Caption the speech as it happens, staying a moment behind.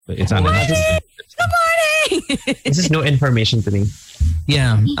It's on. Good morning. This is new information to me.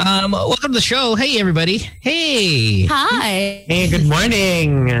 Yeah. Welcome to the show. Hey, everybody. Hey. Hi. Hey, good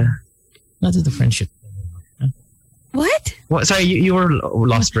morning. Not to the friendship. What? Sorry, you were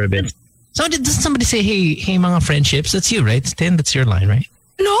lost for a bit. So did somebody say, hey, mga friendships? That's you, right? Then that's your line, right?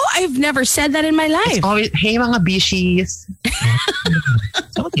 No, I've never said that in my life. It's always, hey, mga bishis.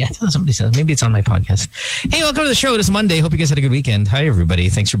 Somebody says. Maybe it's on my podcast. Hey, welcome to the show. It is Monday. Hope you guys had a good weekend. Hi, everybody.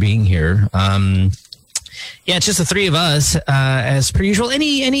 Thanks for being here. Yeah, it's just the three of us, as per usual.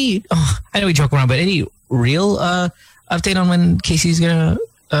 Any? I know we joke around, but any real update on when Casey's gonna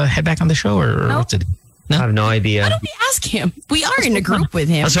head back on the show, or what's it? No? I have no idea. Why don't we ask him? We are in a group with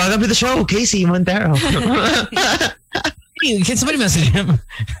him. So welcome to the show, Casey Montero. Hey, can somebody message him?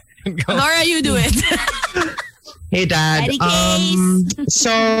 Laura, you do it. Hey, Dad.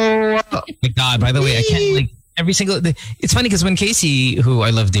 So, oh my God, by the way, I can't every single. It's funny because when Casey, who I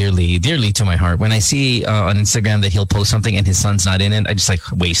love dearly to my heart, when I see on Instagram that he'll post something and his son's not in it, I just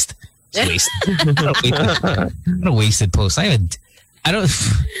waste. It's waste. What a wasted post. I'm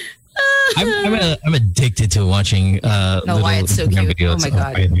addicted to watching Wyatt's so cute. videos.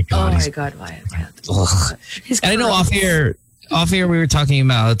 Oh my God, Wyatt. And I know off air we were talking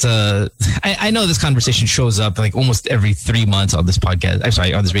about I know this conversation shows up like almost every 3 months on this podcast. I'm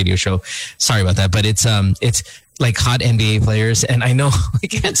sorry, on this radio show. Sorry about that, but it's like hot NBA players, and I know we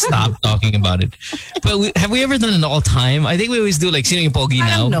can't stop talking about it. But have we ever done an all time? I think we always do like Sino yung Pogi now.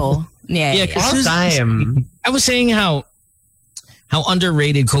 I don't know. Yeah. all time. I was saying how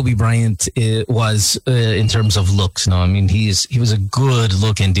underrated Kobe Bryant was in terms of looks. No, I mean he was a good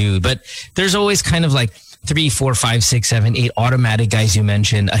looking dude, but there's always kind of like 3, 4, 5, 6, 7, 8 automatic guys you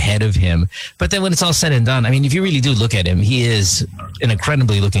mentioned ahead of him. But then when it's all said and done, I mean, if you really do look at him, he is an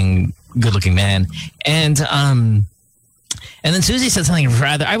incredibly good looking man. And then Susie said something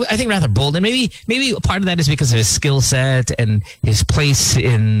I think rather bold, and maybe part of that is because of his skill set and his place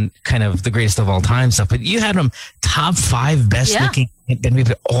in kind of the greatest of all time stuff. But you had him top 5 best looking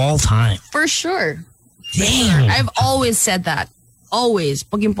NBA all time. For sure. Damn. I've always said that. Always.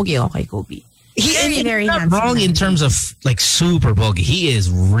 Poging-pogi ako kay Kobe. Very not handsome. wrong in terms of like super bogey. He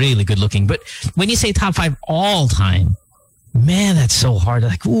is really good looking. But when you say top 5 all time, man, that's so hard.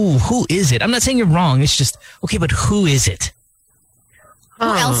 Like, ooh, who is it? I'm not saying you're wrong. It's just, okay, but who is it? Who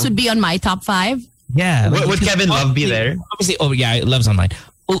else would be on my top 5? Yeah. Would Kevin Love be there? Obviously, Love's online.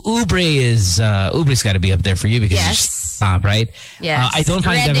 Ubre's got to be up there for you because he's top, right? Yes. I don't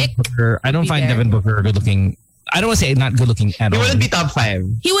find Devin Booker good looking. I don't want to say not good looking at all. He wouldn't be top 5.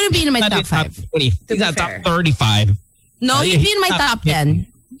 He wouldn't be in my top 5. 20. He's not top 35. No, he'd be in my top 10.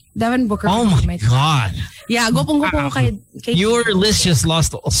 Devin Booker. Oh my God. Yeah, go pong kay your list just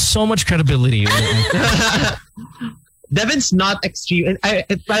lost so much credibility. Devin's not extreme.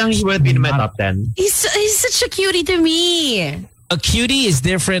 Parang he would be in my top 10. He's such a cutie to me. A cutie is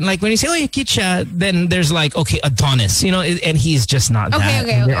different. Like when you say, oh, you're cute, then there's like, okay, Adonis, and he's just not that.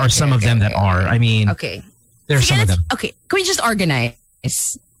 Okay, there are some of them that are. I mean, there's some of them. Okay, can we just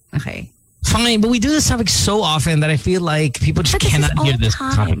organize? Okay. Fine, but we do this topic so often that I feel like people just cannot hear this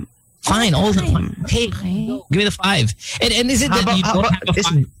topic. Fine, all the time. Okay, give me the 5. And is it that you don't have a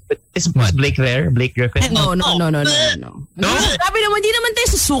 5? Is Blake there? Blake Griffin? No. Sabi naman, di naman tayo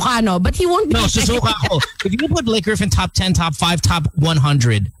susuka, no? But he won't be. No, susuka ako. If you put Blake Griffin top 10, top 5, top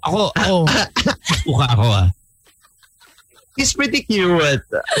 100, susuka ako. He's pretty cute.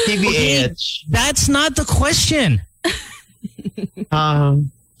 TBH. That's not the question.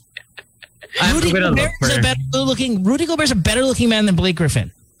 Rudy Gobert's a better looking man than Blake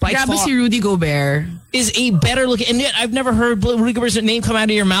Griffin. Grabe si Rudy Gobert. Is a better looking, and yet I've never heard Rudy Gobert's name come out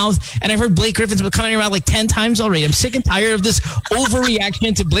of your mouth, and I've heard Blake Griffin's come out of your mouth like 10 times already. I'm sick and tired of this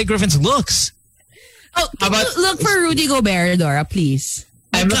overreaction to Blake Griffin's looks. Oh, look for Rudy Gobert, Dora, please.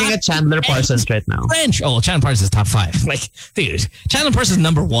 I'm looking at Chandler Parsons right now. Chandler Parsons is top 5. Like, dude, Chandler Parsons is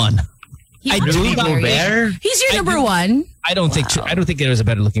number 1. Rudy Gobert? He's your number 1. I don't think there was a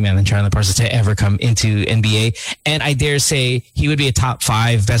better looking man than Chandler Parsons to ever come into NBA. And I dare say he would be a top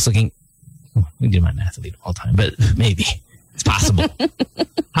 5 best looking. We do my athlete all time, but maybe it's possible.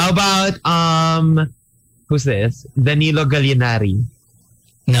 How about who's this? Danilo Gallinari.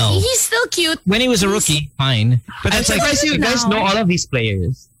 No, he's still cute when he was a rookie. Fine, but that's like you guys know all of these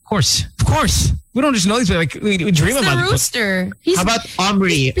players. Of course. We don't just know these players. Like we dream about the rooster. How about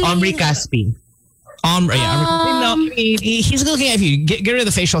Omri Caspi? He's looking at you. Get rid of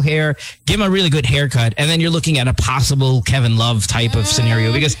the facial hair, give him a really good haircut, and then you're looking at a possible Kevin Love type of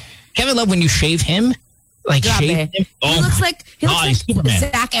scenario. Because Kevin Love, when you shave him, he looks like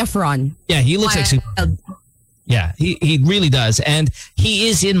Zac Efron. Yeah, he looks like Superman. Yeah, he really does. And he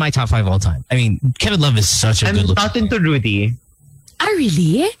is in my top 5 all time. I mean, Kevin Love is such a I'm good look. not into Rudy. Ah,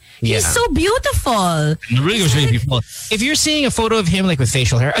 really? Yeah. He's so beautiful. Really was really beautiful. If you're seeing a photo of him like with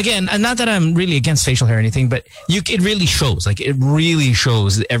facial hair, again, and not that I'm really against facial hair or anything, but it really shows. Like it really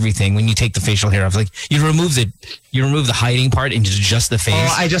shows everything when you take the facial hair off. Like you remove the hiding part into just the face.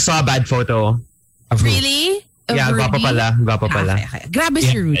 Oh, I just saw a bad photo. Really? Of Yeah, Rudy? guwapo pala. Okay. Grabe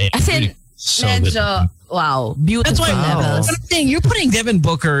si Rudy. As in, so good. medyo, wow, beautiful That's why levels. I'm saying you're putting Devin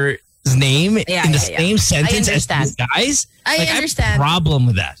Booker's name in the same sentence as these guys. I Like, understand. I have a problem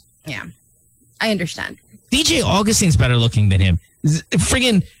with that. Yeah, I understand. DJ Augustine's better looking than him.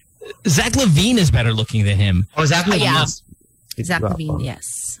 Friggin' Zach LaVine is better looking than him. Oh, exactly. Yeah. Yes. Zach LaVine,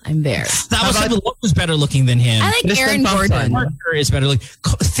 yes. I'm there. That was better looking than him. I like Tristan Aaron Thompson. Gordon. Parker is better looking.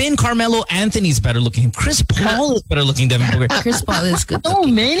 Thin Carmelo Anthony's better looking. Chris Paul is better looking than Devin Booker. Chris Paul is good. So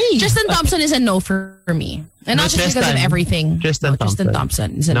many. Tristan Thompson is a no for me. And No, not just because of Tristan. everything. Tristan Tristan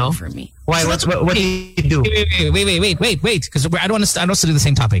Thompson. Thompson is a no No? for me. Why? What did he do? Wait. Because I don't want us to do the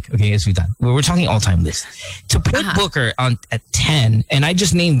same topic. Okay, as we've done. We're talking all-time list. To put Booker on at 10, and I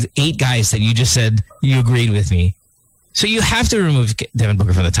just named 8 guys that you just said you agreed with me. So you have to remove Devin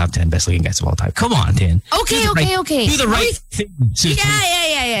Booker from the top 10 best-looking guys of all time. Come on, Dan. Okay. Do the right thing.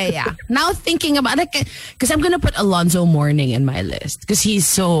 Yeah. Now thinking about it, because I'm going to put Alonzo Mourning in my list. Because he's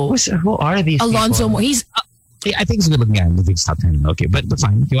so... Who are these Alonzo people? He's... I think he's a good-looking guy. I think he's top 10. Okay, but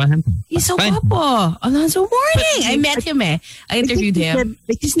fine. You want him? He's so Fine. guapo. Alonzo Mourning. I met him I interviewed him.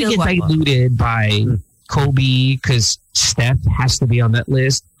 He's still get guapo. diluted by Kobe because Steph has to be on that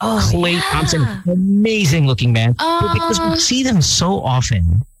list. Oh, Klay yeah. Thompson, amazing looking man. But because we see them so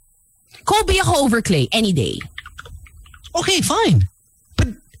often. Kobe ako over Clay any day. Okay, fine. But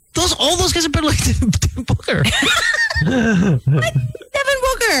all those guys are better like Devin Booker. Devin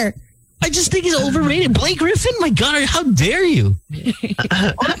Booker. I just think he's overrated. Blake Griffin, my God, how dare you? Blake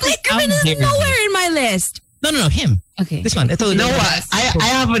Griffin is dare you. nowhere in my list. No, him. Okay. This one. You know what? I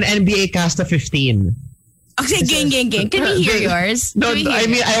have an NBA cast of 15. Okay, gang. Can we hear yours? No, Can we hear I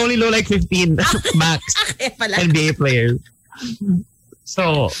mean, I only know like 15 max yours? Pala. NBA players.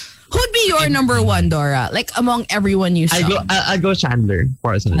 So, Who'd be your number one, Dora? Like among everyone you saw. I go Chandler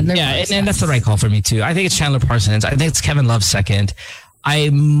personally. Chandler Yeah, Parsons. and that's the right call for me too. I think it's Chandler Parsons. I think it's Kevin Love second. I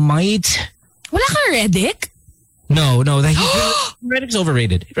might... Wala kang Redick? No. Reddick's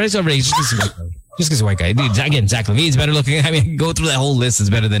overrated. Reddick's overrated just because he's a white guy. Dude, again, Zach LaVine's better looking. I mean, go through that whole list. It's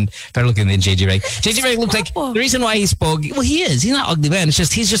better looking than JJ Redick. JJ Redick looks like the reason why he's spoke. Well, he is. He's not ugly, man. It's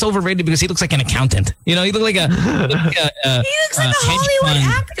just he's just overrated because he looks like an accountant. You know, he looks like a. He looks like a Hollywood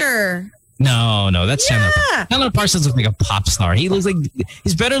actor. No, that's Chandler. Yeah. Chandler Parsons looks like a pop star. He looks like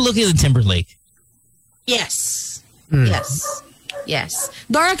he's better looking than Timberlake. Yes. Yes.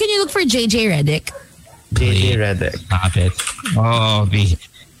 Dora, can you look for JJ Redick? JJ Redick. Stop it. Oh,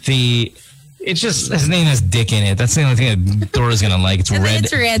 the. It's just his name has Dick in it. That's the only thing that Dora's gonna like. It's And then red.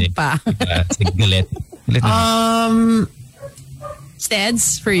 it's red pa. It's like galit.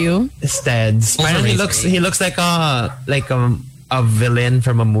 Steads for you. Steads. Parang Overrated. he looks like a villain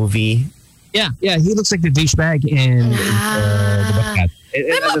from a movie. Yeah, he looks like the douchebag in the Buckcat.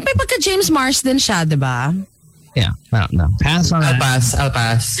 May pagka James Marsden siya, diba? Yeah, no. Pass on I'll that.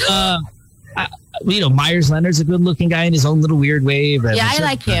 pass. Myers Leonard's a good-looking guy in his own little weird way. But Yeah, I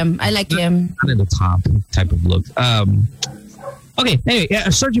like him. Not in the top type of look. Okay, anyway,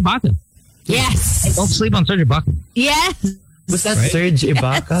 Serge Ibaka. Yes. Don't sleep on Serge Ibaka. Yes. Was that Right? Serge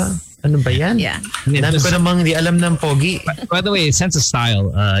Ibaka? Ano ba yan? Yeah. Dami ko namang di alam ng pogi. By the way, his sense of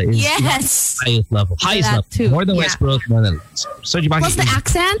style is Yes. highest level. Highest That level. too, More than yeah. Westbrook, more than Serge Ibaka. What's the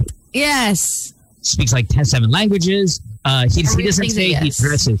accent? Yes. Speaks like 7 languages. He doesn't say he yes.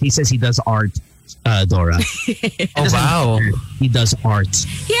 dresses. He says he does art, Dora. Oh, wow. He does art.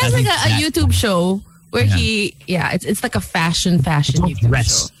 He has like a YouTube show where it's like a fashion I don't YouTube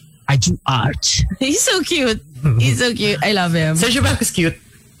dress. show. I do art. He's so cute. He's so cute. I love him. Serge Ibaka's cute.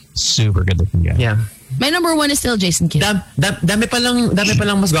 Super good looking guy. Yeah. My number one is still Jason Kidd. Dami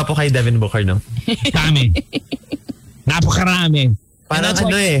palang mas gwapo kay Devin Booker, no? Dami. Napakarami. Parang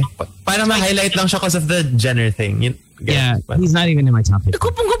parang ma-highlight lang siya because of the Jenner thing. Yeah, he's not even in my top 50.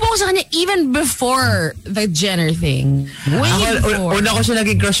 Kupong-kupo ko sa kanya even before the Jenner thing. Way before. Una ko siya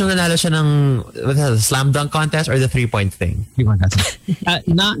naging crush nung nanalo siya ng slam dunk contest or the 3-point thing.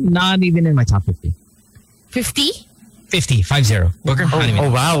 Not even in my top 50. 50? 50. Booker? Not even.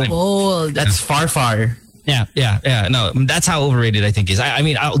 Oh, wow. Bold. That's far. Yeah. No, that's how overrated I think is. I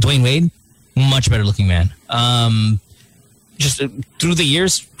mean, Dwayne Wade, much better looking man. Just through the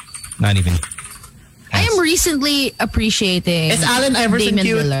years, not even. I am recently appreciating Is Allen Iverson Damian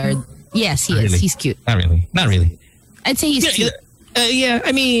cute? Lillard. Yes, he is. Really? He's cute. Not really. Not really. I'd say he's cute. Yeah,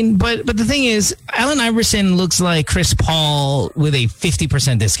 I mean, but the thing is, Allen Iverson looks like Chris Paul with a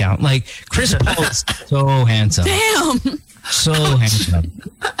 50% discount. Like, Chris Paul is so handsome. Damn. So handsome.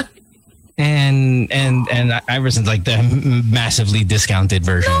 And Iverson's like the massively discounted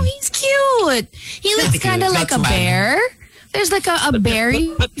version. No, he's cute. He looks kind of like a bear. There's like a berry.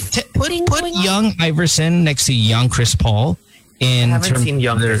 Put young Iverson next to young Chris Paul. I haven't seen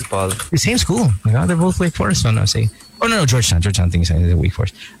young Chris Paul. The same school. They're both Wake Forest. No, say. Oh no, Georgetown. Georgetown thinks they're Wake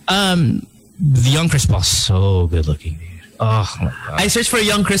Forest. The young Chris Paul, so good looking, dude. Oh my God. I searched for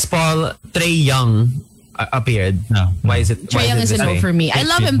young Chris Paul. Trae Young appeared. No. Why is it? Trae Young is a no for me. I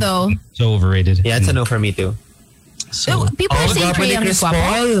love him though. So overrated. Yeah, it's a no for me too. So People are saying Trae Young is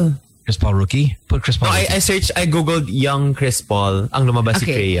guapo. Chris Paul rookie. Put Chris Paul. No, I searched. I googled young Chris Paul. Ang lumabas si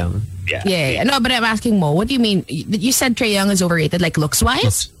Trae Young. Yeah. No, but I'm asking Mo, what do you mean? You said Trae Young is overrated, like looks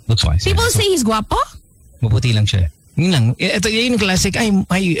wise. Looks wise. People say he's guapo. Maputi lang siya. Yun lang. Ito yung classic.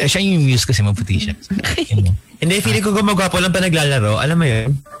 Siya yung muse kasi maputi siya. Hindi, feeling ko gumagwapo lang pa naglalaro. Alam mo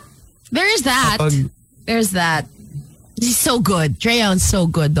yun? There's that. He's so good. Trae Young's so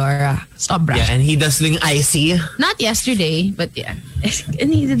good, Dora. Sobra. Yeah, and he does doing icy. Not yesterday, but yeah.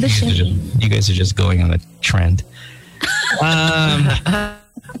 And he did the shit. You guys are just going on a trend. What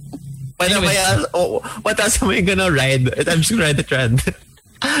else am I gonna ride? I'm just gonna ride the trend.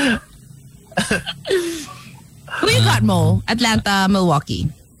 Who you got, Mo? Atlanta, Milwaukee.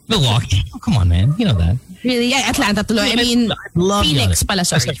 Milwaukee? Oh, come on, man. You know that. Really? Yeah, Atlanta tuloy. I mean, love Phoenix Giannis. pala,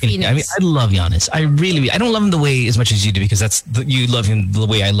 sorry. Phoenix. I mean, I love Giannis. I don't love him the way as much as you do because you love him the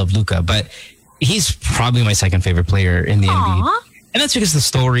way I love Luka, but he's probably my second favorite player in the NBA. And that's because the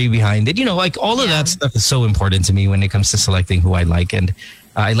story behind it, like all of that stuff is so important to me when it comes to selecting who I like. And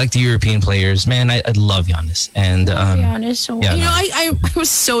I like the European players. Man, I love Giannis. And Giannis, so I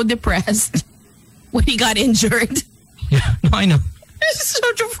was so depressed when he got injured. Yeah, no, I know. I was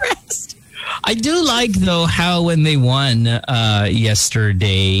so depressed. I do like though how when they won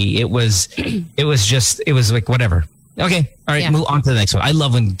yesterday, it was like whatever. Okay, all right, move on to the next one. I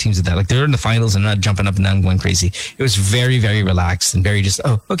love when teams do that. Like they're in the finals and not jumping up and down, going crazy. It was very, very relaxed and very just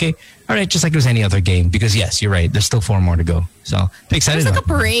okay, all right, just like it was any other game. Because yes, you're right. There's still 4 more to go. So be excited. It was like a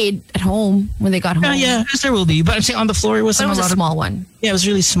parade at home when they got home. Yeah, yes, there will be. But I'm saying on the floor, it was a small one. Yeah, it was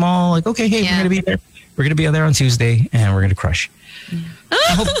really small. Like okay, hey, we're gonna be there. We're gonna be there on Tuesday, and we're gonna crush.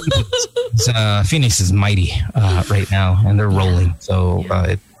 Phoenix is mighty right now, and they're rolling. So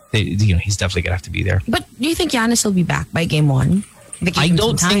he's definitely gonna have to be there. But do you think Giannis will be back by game 1? I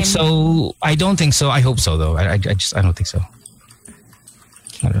don't think so. I hope so, though. I don't think so.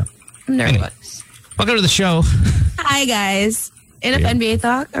 I don't know. I'm nervous. Anyway, welcome to the show. Hi, guys. Enough NBA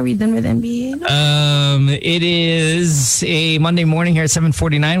talk? Are we done with NBA? It is a Monday morning here at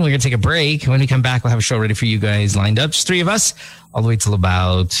 7:49. We're going to take a break. When we come back, we'll have a show ready for you guys lined up. Just 3 of us, all the way till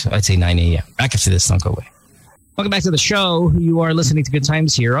about, I'd say 9 a.m. Back after this. Don't go away. Welcome back to the show. You are listening to Good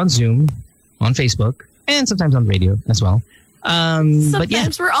Times here on Zoom, on Facebook, and sometimes on radio as well.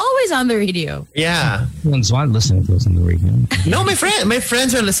 Sometimes we're always on the radio. Yeah. One's listening to us on the radio. No, my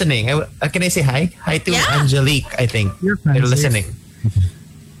friends are listening. Can I say hi? Hi to Angelique, I think. They're listening.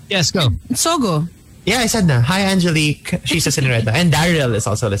 Yes, go. Sogo. Yeah, I said na. Hi, Angelique. She's listening right now. And Daryl is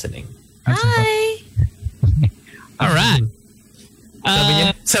also listening. Hi. All right.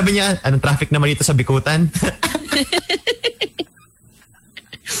 Sabi niya, anong traffic naman dito sa Bikutan?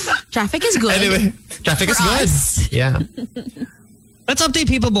 Traffic is good. Anyway, traffic is good. Yeah. Let's update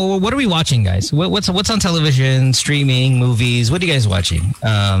people. But what are we watching, guys? What's on television, streaming, movies? What are you guys watching?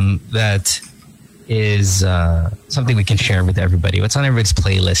 That is something we can share with everybody. What's on everybody's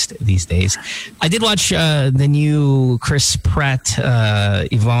playlist these days? I did watch the new Chris Pratt,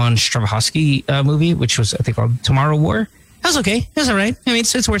 Yvonne Strahovski movie, which was, I think, called Tomorrow War. That was okay. It was all right. I mean,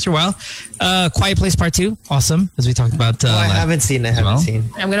 it's worth your while. Quiet Place Part 2. Awesome. As we talked about. I haven't seen. I'm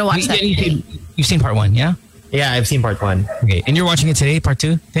going to watch that. You've seen Part 1, yeah? Yeah, I've seen Part 1. Okay. And you're watching it today, Part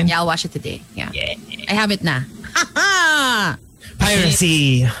 2? Then? Yeah, I'll watch it today. Yeah. I have it na.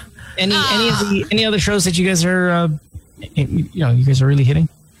 Piracy. Any other shows that you guys are, you guys are really hitting?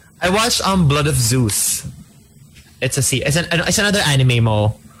 I watched Blood of Zeus. It's another anime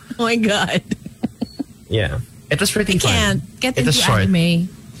mo. Oh my God. Yeah. It was pretty fun. I can't get into short. anime.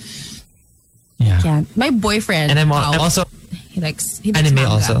 Yeah. Can't. My boyfriend. And I'm also he likes anime manga.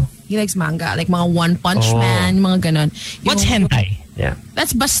 also. He likes manga, like mga One Punch Man, mga ganon. What's hentai? Yeah.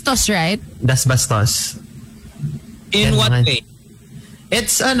 That's bastos, right? Das bastos. In what way?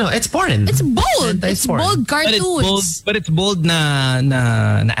 It's porn. It's bold. It's bold cartoons. But it's bold na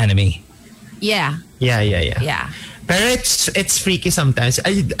anime. Yeah. Yeah. Yeah. Pero it's freaky sometimes.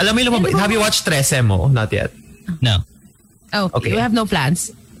 Alam mo yung have you watched 13 mo? Not yet. No. Oh, okay. You have no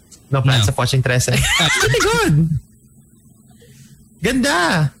plans? No plans of watching 13? It's pretty good.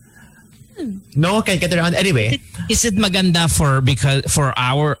 Ganda. No, can't get around. Anyway. Is it maganda for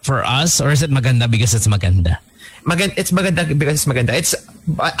us, or is it maganda because it's maganda? It's maganda because it's maganda. It's,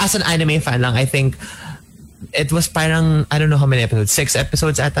 as an anime fan lang, I think it was parang, I don't know how many episodes. 6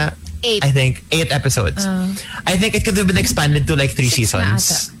 episodes ata? 8. I think 8 episodes. I think it could have been expanded to like 3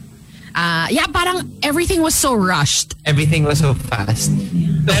 seasons. Yeah, parang everything was so rushed. Everything was so fast.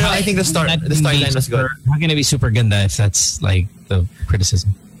 Pero I think the storyline was good. How can it be super ganda if that's like the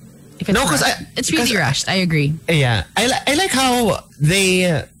criticism? If it's because it's really rushed. I agree. Yeah, I like how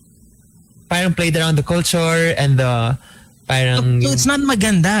they parang played around the culture and the parang. No, it's not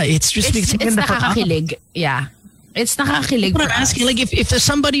maganda. It's just it's nakakakilig. Yeah. It's nakakakilig. But I'm asking, like, if there's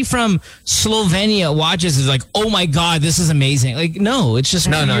somebody from Slovenia watches, is like, oh my god, this is amazing. Like, no, it's just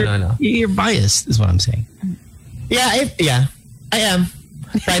no. You're biased, is what I'm saying. Yeah, I am.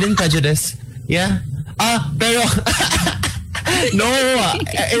 Pride and Prejudice. Yeah. Pero no,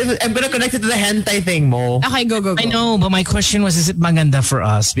 I'm gonna connect it to the hentai thing, Mo. Okay, go. I know, but my question was, is it maganda for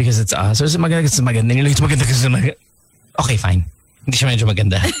us because it's us, or is it maganda because it's maganda? It's maganda because it's maganda. Okay, fine. Hindi siya medyo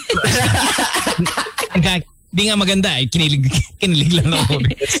maganda. In fact, di nga maganda. Kinilig lang ako.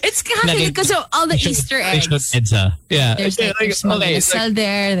 It's because of all the Easter eggs. Yeah. There's Magisel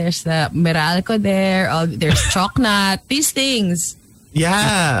there. There's the Meralco there. There's Chocnut. These things.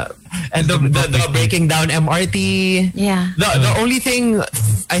 Yeah. And the breaking down MRT. Yeah. The only thing,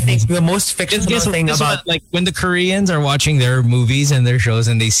 I think the most fictional thing about... Like when the Koreans are watching their movies and their shows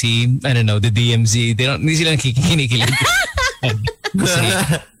and they see, I don't know, the DMZ, hindi sila kinikilig.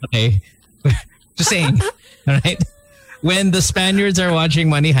 Okay. Just saying. All right. When the Spaniards are watching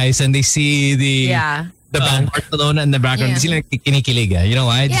Money Heist and they see the Barcelona in the background, hindi sila kinikilig. You know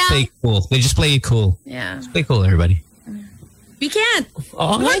why? Just play cool. They just play it cool. Yeah. Just play cool, everybody. We can't.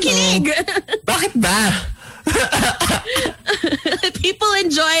 Kilig. Bakit ba? People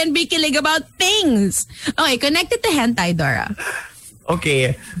enjoy and be kilig about things. Okay, connected to hentai, Dora.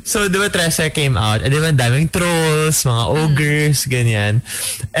 Okay, so diba 13 came out, and diba daming trolls, mga ogres, ganyan.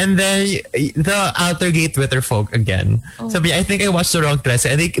 And then the Outer Gate Twitter folk again. So I think I watched the wrong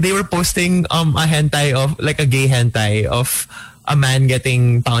 13, and they were posting a hentai of, like a gay hentai of a man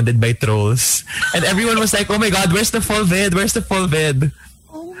getting pounded by trolls. And everyone was like, oh my god, where's the full vid? Where's the full vid?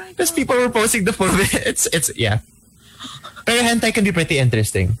 Oh my god. Because people were posting the full vid. It's yeah. Pero hentai can be pretty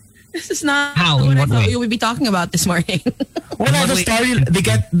interesting. This is not how what I thought way? we would be talking about this morning. Well, the story, they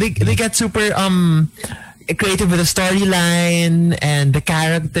get super creative with the storyline and the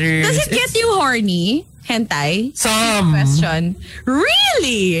characters. Does it get you horny? Hentai? Some. Question.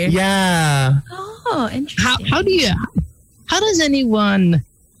 Really? Yeah. Oh, interesting. How does anyone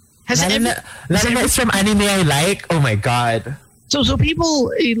it's from anime I like. Oh my god. So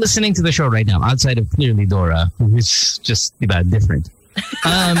people listening to the show right now, outside of clearly Dora, who is just different.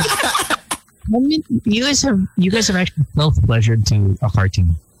 I mean, you guys have actually self-pleasured to a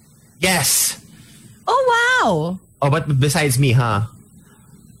cartoon. Yes. Oh wow. Oh, but besides me, huh?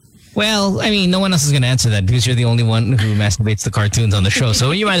 Well, I mean, no one else is going to answer that because you're the only one who masturbates the cartoons on the show.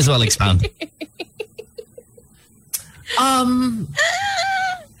 So you might as well expound.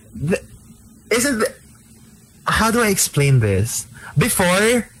 How do I explain this?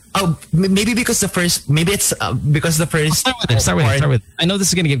 Before, maybe because the first. Start with it. I know this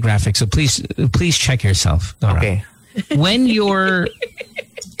is going to get graphic, so please check yourself, Dora. Okay. When you're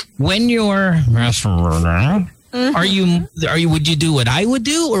masturbating, are you? Would you do what I would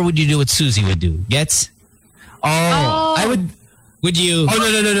do, or would you do what Susie would do? Gets? I would. Would you? Oh no!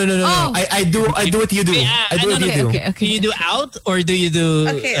 Oh. I do what you do. Yeah, I do what you do. Okay. Do you do out or do you do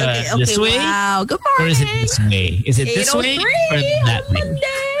this way? Wow. Good Or morning. is it this way? Is it this way or that way?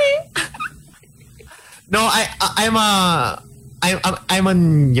 No, I'm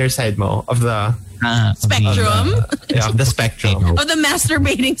on your side, Mo, of the Spectrum. of the spectrum. Of the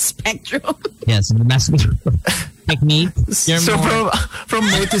masturbating spectrum. Yes, the masturbating technique. So from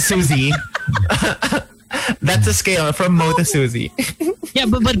Mo to Susie. That's a scale from Mo to Susie. Yeah,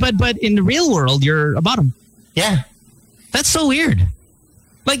 but in the real world, you're a bottom. Yeah. That's so weird.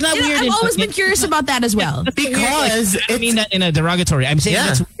 Like, not weird. I've always been curious about that as well. Because I mean that in a derogatory. I'm saying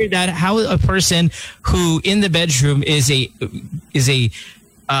that's weird that how a person who in the bedroom is a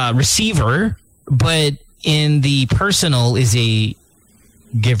receiver, but in the personal is a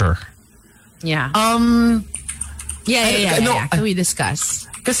giver. Yeah. No, Yeah. Can we discuss?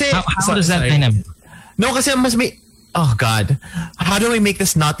 Kasi How does that kind of? No, kasi Oh God, how do I make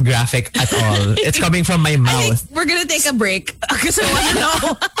this not graphic at all? It's coming from my I mouth. think we're gonna take a break because I want to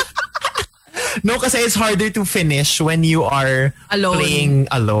know. No, kasi it's harder to finish when you are Alone. playing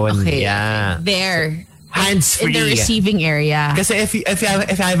alone. Okay. Yeah, There. hands In the free. receiving area. Kasi if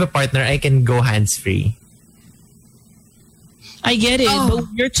I have a partner, I can go hands free. I get it, but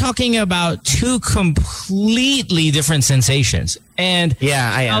you're talking about two completely different sensations. And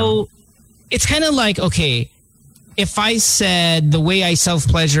Yeah, I am. so it's kind of like, okay, if I said the way I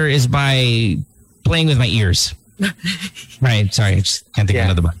self-pleasure is by playing with my ears. Right, sorry, I just can't think of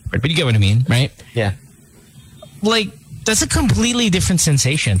another word. But you get what I mean, right? Yeah. Like, that's a completely different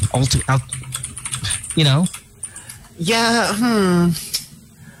sensation. You know? Yeah.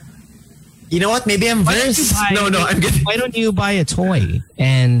 You know what? Maybe I'm versed. No, I'm good. Why don't you buy a toy?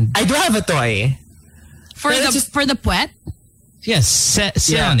 And I do have a toy. For the puwet? yes,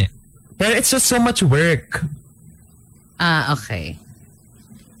 sit on it. But it's just so much work. Okay.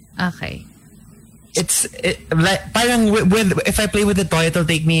 Okay. It's like parang with if I play with the toy, it'll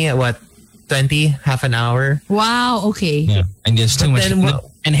take me 20, half an hour. Wow, okay. Yeah, and there's too much. then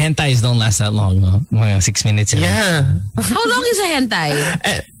And hentais don't last that long, no? Mga 6 minutes. Yeah. How long is a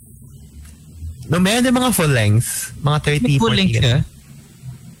hentai? No, meron din mga full length. Mga 30, Full 40 length minutes.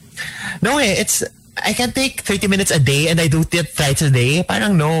 No, it's I can take 30 minutes a day and I do it thrice a day.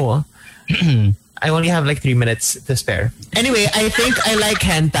 Parang no. I only have like 3 minutes to spare. Anyway, I think I like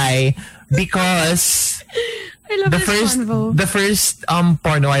hentai because I love the first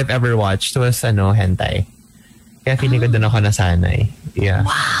porno I've ever watched was hentai. Kaya feeling ko doon ako nasanay. Yeah.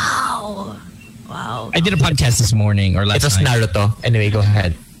 Wow. I did a podcast this morning or last It was night. Naruto. Anyway, go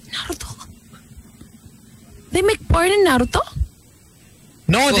ahead. Naruto. They make porn in Naruto?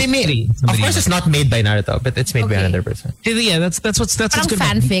 No, they made. Of course, it's not made by Naruto, but it's made by another person. Yeah, that's what's Parang good.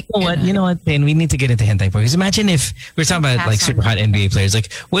 fanfic. You know what, Payne? We need to get into hentai porn. Because imagine if we're talking about like super hot NBA players.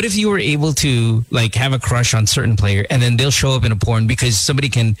 Like, what if you were able to like have a crush on certain player and then they'll show up in a porn because somebody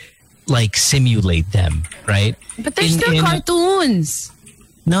can like simulate them, right? But they're still cartoons.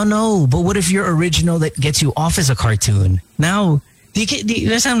 No. But what if your original that gets you off as a cartoon? Now, do you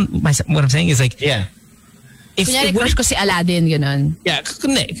understand what I'm saying? Is like, yeah. Kunyari, crush ko si Aladdin, ganun. Yeah,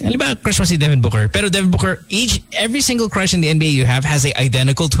 halimbawa, crush mo si Devin Booker. Pero Devin Booker, every single crush in the NBA you have has an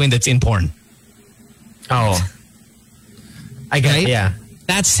identical twin that's in porn. Oh. I get it, yeah.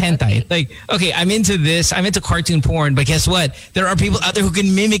 That's hentai. Like, okay, I'm into this. I'm into cartoon porn, but guess what? There are people out there who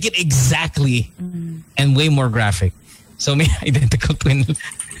can mimic it exactly and way more graphic. So may identical twin.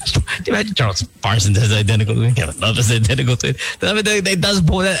 Imagine Charles Parsons has identical twin. Kevin Love has identical twin. They does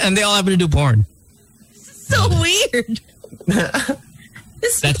both, and they all happen to do porn. So weird.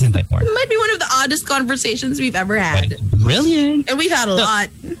 That's hentai porn. Might be one of the oddest conversations we've ever had. Brilliant. And we've had a lot.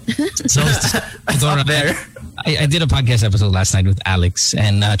 So up there. I did a podcast episode last night with Alex,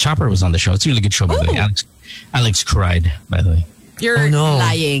 and Chopper was on the show. It's a really good show, by the way. Alex cried, by the way. You're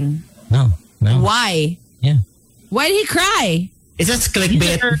lying. No. Why? Yeah. Why did he cry? It's just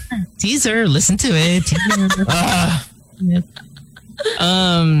clickbait. Teaser. Listen to it.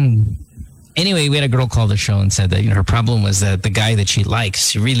 Anyway, we had a girl call the show and said that her problem was that the guy that she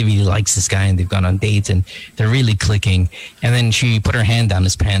likes, she really, really likes this guy, and they've gone on dates and they're really clicking. And then she put her hand down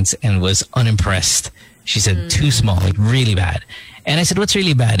his pants and was unimpressed. She said, too small, like really bad. And I said, what's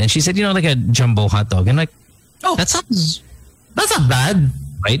really bad? And she said, like a jumbo hot dog. And I'm like, oh, that's not bad,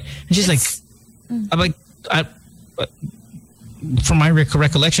 right? And she's I'm like, from my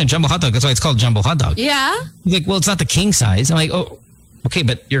recollection, jumbo hot dog, that's why it's called jumbo hot dog. Yeah. He's like, well, it's not the king size. I'm like, oh, okay,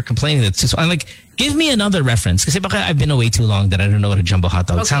 but you're complaining that I'm like, give me another reference. Kasi baka I've been away too long that I don't know what a jumbo hot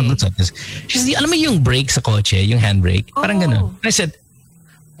dog sound looks like. She said, alam mo yung brake sa kotse, yung handbrake? Parang ganun. And I said,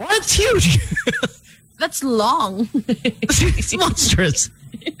 what? That's huge. That's long. It's monstrous.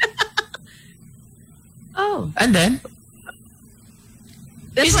 Oh. And then?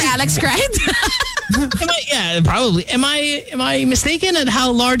 That's why Alex cried? Yeah, probably. Am I mistaken at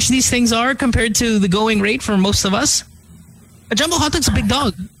how large these things are compared to the going rate for most of us? A jumbo hot dog's a big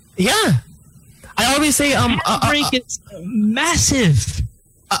dog. Yeah. I always say break is massive.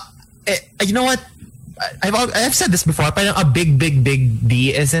 You know what? I've said this before. But a big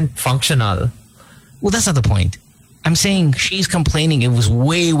D isn't functional. Well, that's not the point. I'm saying she's complaining it was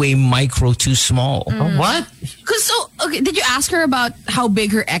way micro too small. What? Did you ask her about how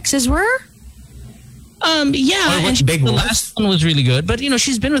big her exes were? Yeah, and the last one was really good. But,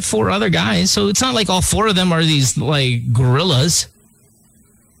 she's been with 4 other guys, so it's not like all 4 of them are these, like, gorillas.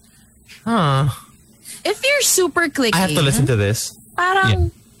 Huh. If you're super clicky... I have to listen to this.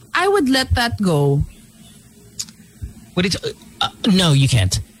 Parang, I would let that go. No, you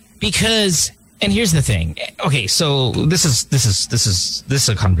can't. Because And here's the thing. Okay, so this is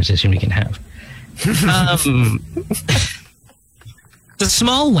a conversation we can have. The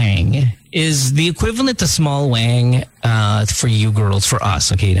small wang is the equivalent to small wang for you girls, for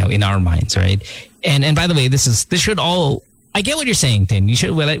us. Okay, now in our minds, right? And by the way, this should all. I get what you're saying, Tim. We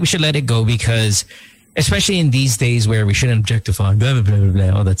should let it go because, especially in these days where we shouldn't objectify, blah blah blah blah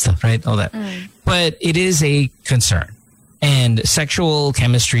blah, all that stuff, right? All that. But it is a concern. And sexual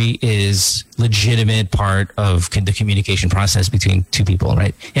chemistry is legitimate part of the communication process between two people,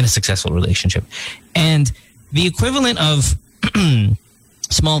 right? In a successful relationship. And the equivalent of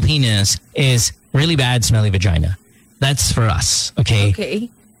small penis is really bad, smelly vagina. That's for us, okay? Okay.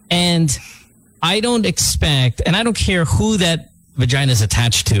 And I don't expect, and I don't care who that vagina is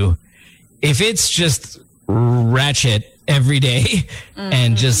attached to, if it's just ratchet every day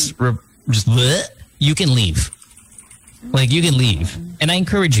and just bleh, you can leave. Like, you can leave. And I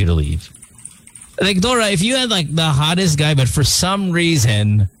encourage you to leave. Like, Dora, if you had, like, the hottest guy, but for some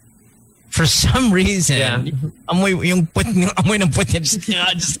reason, Yeah. amoy yung amoy ng puwet niya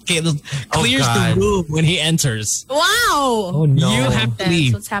just clears the room when he enters. Wow. Oh no. You have to That's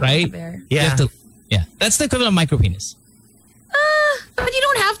leave, what's happening right? there. You Yeah. have to, yeah. That's the equivalent of micro penis. But you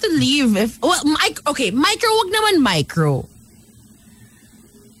don't have to leave if okay, micro, wag naman micro.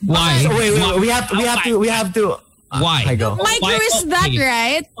 Why? So wait, Why? we have to. Why? I go. Micro Why- is that okay.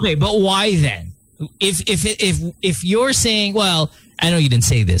 right? Okay, but why then? If you're saying, well, I know you didn't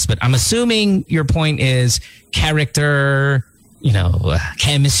say this, but I'm assuming your point is character,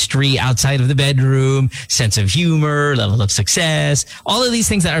 chemistry outside of the bedroom, sense of humor, level of success, all of these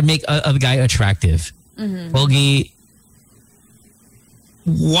things that make a guy attractive. Pogi,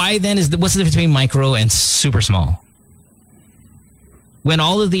 why then what's the difference between micro and super small? When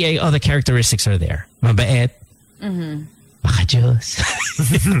all of the other characteristics are there. Mabait. Baka Diyos.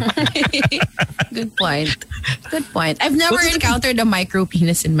 Good point. Good point. I've never encountered a micro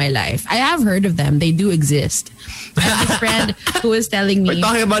penis in my life. I have heard of them. They do exist. I have a friend who was telling We're me,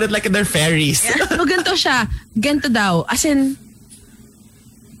 talking about it like they're fairies. oh, ganito siya. Ganito daw. As in,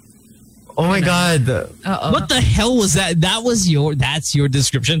 Oh my God. What the hell was that? That's your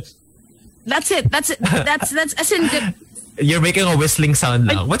description? that's it. That's as in, You're making a whistling sound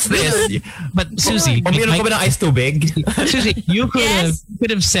now. What's this? But Susie, Uminom ka ba ng ice tubig? Susie, you could Yes.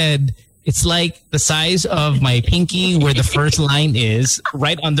 have said it's like the size of my pinky where the first line is,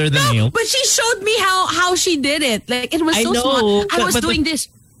 right under the nail. but she showed me how she did it. Like, it was I so know, small. I but- was but- doing this.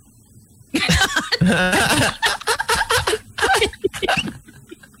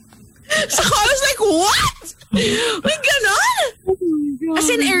 So I was like, what? May ganon? As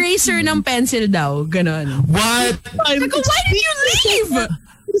in eraser ng pencil daw. Ganon. What? Like, why did you leave?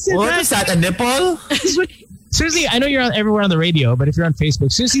 What is that? A nipple? Susie, I know you're everywhere on the radio, but if you're on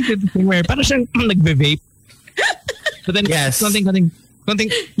Facebook, Susie did the thing where parang siyang nagbe-vape. But then Yes. something, yung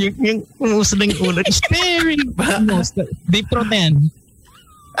musling ulo is very almost deep throat.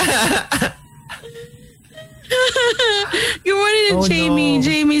 Good morning to Oh, Jamie. no.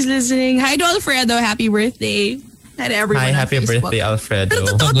 Jamie's listening. Hi to Alfredo. Happy birthday. Hi to everyone. Hi, on happy Facebook. birthday, Alfredo.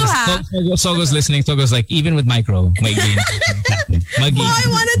 Pero totoo to, ha? Sogo's listening. Sogo's like, even with micro, may Well, I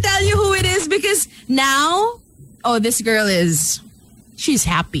want to tell you who it is because now, this girl she's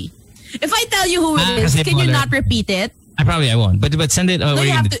happy. If I tell you who it is, kasi can you baller. not repeat it? I won't. But send it. No,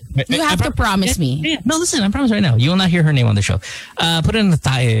 you have to promise me. Yeah, no, listen, I promise right now. You will not hear her name on the show. Put it in the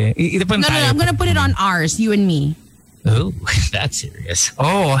tae. No, I'm going to put it on ours, you and me. Oh, that's serious.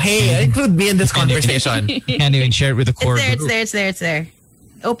 Oh, hey, include me in this conversation. Can't even share it with the core group. It's there.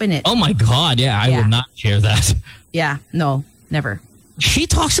 Open it. Oh my God, yeah, I Yeah. will not share that. Yeah, no, never. She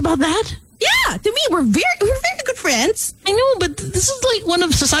talks about that? Yeah, to me, we're very good friends. I know, but this is like one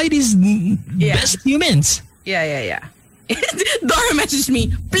of society's best humans. Yeah. Dora messaged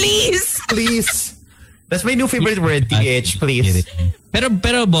me, please. Please. That's my new favorite word, TH, please. Pero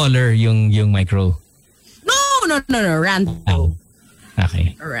baller yung micro. No, random. Oh.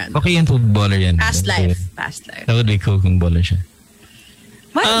 Okay. Random. Okay yan po, baller yan. Past life. That would be cool kung baller siya.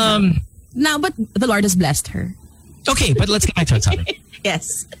 Well, now, but the Lord has blessed her. Okay, but let's get back to our topic.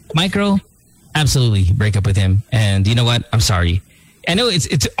 Yes. Micro, absolutely break up with him. And you know what? I'm sorry. I know it's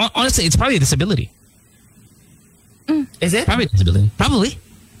honestly, it's probably a disability. Is it? Probably a disability. Probably.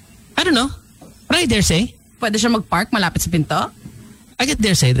 I don't know. But I dare say. Pwede siya mag-park malapit sa pinto? I could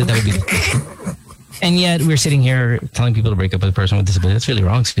dare say that would be. And yet we're sitting here telling people to break up with a person with disability. That's really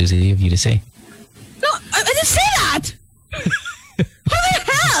wrong, Susie, of you to say. No, I didn't say that. Who the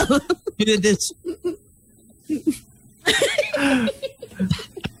hell? You did this.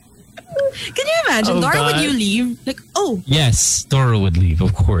 Can you imagine? Oh, Dora, God. would you leave? Like, oh, Yes, Dora would leave.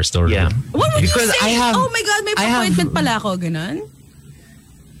 Of course, Dora Yeah. would. what would Because you say? I have- oh my God, may I have- appointment pala ako, ganun.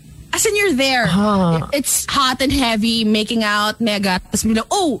 As in, you're there. Huh. It's hot and heavy, making out, mega. Tapos biglang,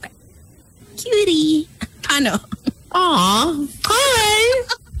 oh, cutie. Ano? Aw. Hi.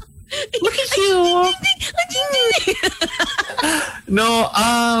 Look at you. No,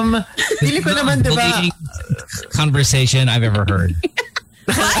 feeling ko naman, diba? Bullying conversation I've ever heard.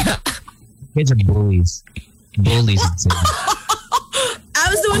 Kids are bullies. Bullies. I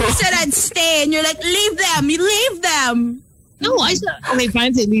was the one who said I'd stay, and you're like, leave them. You leave them. No, I said, okay,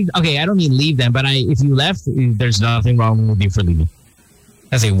 fine, say leave. Okay, I don't mean leave them, but if you left, there's nothing wrong with you for leaving.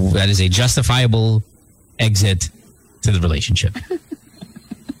 That is a justifiable exit to the relationship.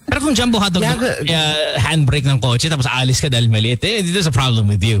 Pero kung jumbo hotdog, handbrake ng kotse, tapos alis ka dahil maliit, there's a problem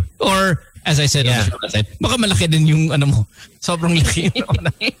with you. Or, as I said, baka malaki din yung ano mo. Sobrang laki.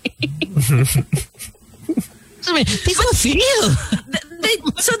 So, they gonna feel.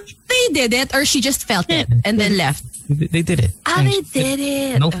 So they did it, or she just felt it and then left. They did it. Ah, they did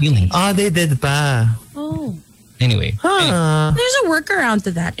it. No feeling. Oh, they did pa. Oh. Anyway. Huh. There's a workaround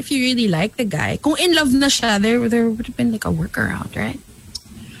to that. If you really like the guy. Kung in love na siya, there would have been like a workaround, right?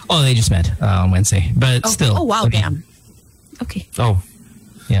 Oh, they just met on Wednesday. But still. Oh, wow, okay. damn. Okay. Oh.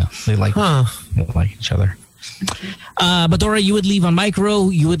 Yeah, they like each other. But Dora, you would leave on Micro.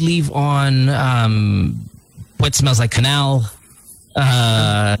 You would leave on What Smells Like Canal.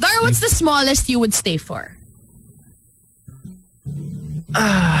 Dora, what's the smallest you would stay for?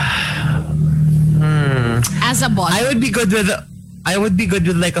 As a boss. I would be good with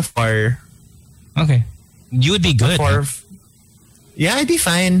like a 4. Okay. You would be good. 4. Yeah, I'd be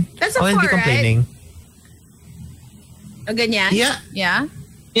fine. That's a I wouldn't 4, be complaining. O ganyan? Yeah. Yeah?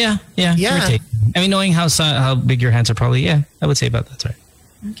 Yeah. Yeah. give or take. I mean, knowing how big your hands are, probably, yeah, I would say about that's right.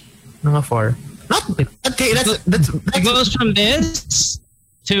 Mga 4. Not okay. That's It goes from this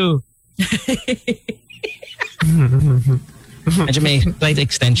to medyo may slight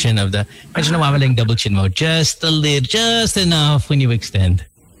extension of the medyo nawawala yung double chin mo just a little, just enough when you extend.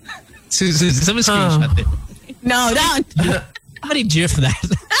 Someone screenshot it. No, don't. Somebody gif that.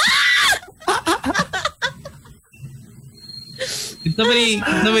 Can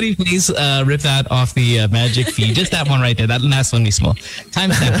somebody please rip that off the magic feed? Just that one right there. That last one mismo.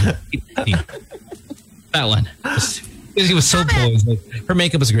 Timestamp. That one. Because he was so poised. Like, her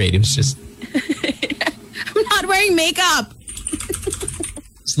makeup was great. It was just. I'm not wearing makeup.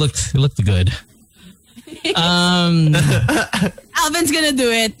 It looked good. Alvin's gonna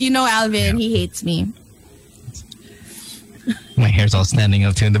do it. You know Alvin. He hates me. My hair's all standing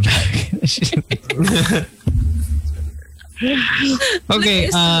up too in the back. Okay.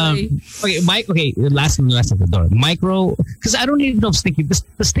 Okay, Mike. Okay, last of the door. Micro, because I don't even know if Stinky. Does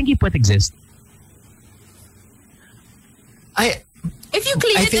Stinky Put exist? If you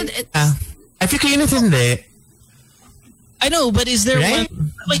clean it, if you clean it in there, I know, but is there right?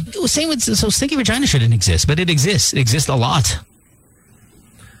 one? Like same with Stinky Vagina shouldn't exist, but it exists. It exists a lot.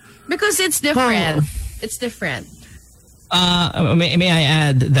 because it's different. It's different. May I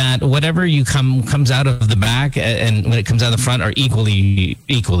add that whatever you comes out of the back and when it comes out of the front are equally.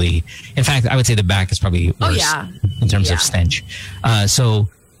 In fact, I would say the back is probably worse in terms of stench. So,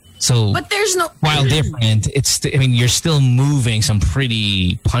 but there's no. While different, you're still moving some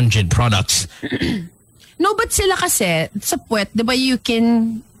pretty pungent products. No, but sila kasi sa puwet, diba you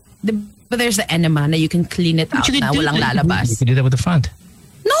can, but there's the enema na you can clean it out na walang lalabas. You can do that with the front.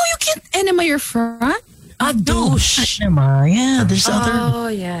 No, you can't enema your front. A douche. Yeah, there's other. Oh,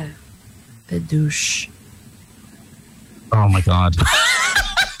 yeah. The douche. Oh my God.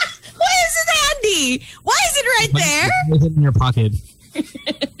 Why is it handy? Why is it right there? Put it in your pocket.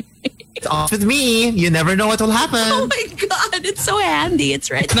 It's off with me. You never know what will happen. Oh my God, it's so handy. It's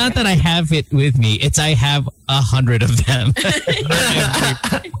right It's not that I have it with me. It's I have 100 of them. How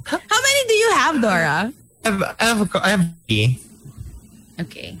many do you have, Dora? I have 3.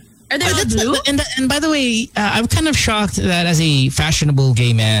 Okay. Are they all blue? And by the way, I'm kind of shocked that as a fashionable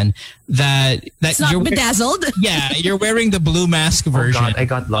gay man that It's not you're bedazzled? yeah, you're wearing the blue mask version. Oh God, I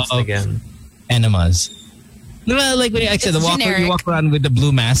got lost again. Enemas. Like when I said, you walk around with the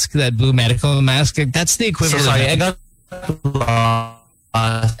blue mask, that blue medical mask. That's the equivalent. Sorry, I got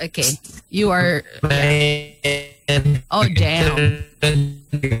lost. Okay. You are. Oh, damn.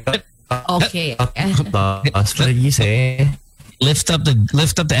 Okay. Lost. What did you say? Lift up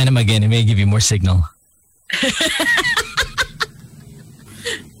the enema again. It may give you more signal.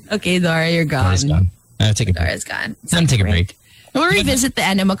 Okay, Dora, you're gone. Dora's gone. Take a break. Dora's gone. Time to take a break. We'll revisit the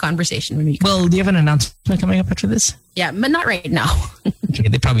enema conversation when we come. Well, do you have an announcement coming up after this? Yeah, but not right now. Okay,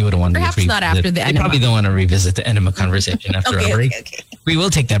 they probably would have wanted Perhaps to not after the They enema. probably don't want to revisit the enema conversation after Okay, a break. okay. We will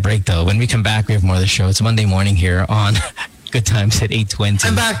take that break though. When we come back, we have more of the show. It's Monday morning here on Good Times at 8:20.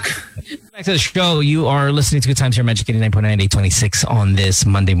 I'm back. Back to the show. You are listening to Good Times here, Magic 89.9, 8:26 on this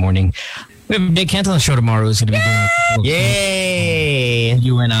Monday morning. We have Big Kent on the show tomorrow. Who's going to be doing Yay!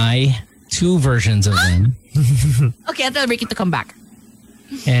 You and I, 2 versions of them. Okay, I'll tell Ricky to come back.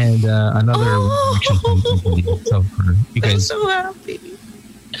 And another reaction from so for you I'm guys. so happy.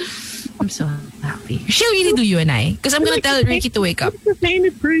 I'm so happy. She'll really do you and I. Because I'm going to tell Ricky to wake up. The pain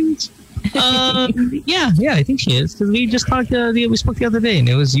it brings. Yeah, I think she is. Because we just talked. We spoke the other day, and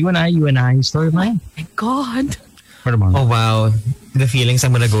it was you and I, story of mine. My God. For tomorrow. Oh wow, the feelings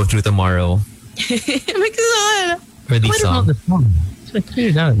I'm gonna go through tomorrow I'm excited. for these I don't know songs. the song. It's like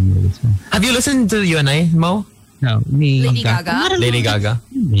figured out. The song. Have you listened to You and I, Mo? No, me. Lady Gaga? I don't know. Lady Gaga.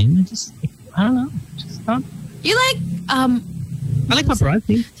 Man, I don't know. Just not. You like, I like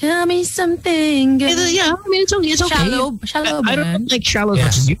paparazzi. tell me something. Yeah, I mean it's okay. It's okay. Shallow, I man. don't like Shallow as Yeah.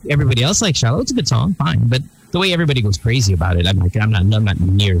 much as you. Everybody else likes Shallow. It's a good song, fine. But the way everybody goes crazy about it, I'm not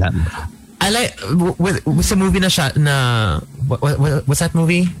near that level. I like with the movie what's that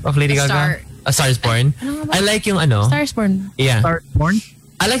movie of Lady A Gaga? Star- A Star is Born. Ano ba? I like yung Stars Born. yeah. Start born.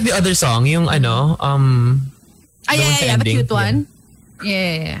 I like the other song, yung Ah, the yeah, the ending. cute one.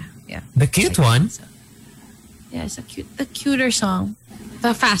 Yeah. The cute one. Yeah, it's the cuter song.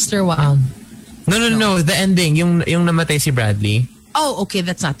 The faster one. No. The ending, yung namatay si Bradley. Oh, okay,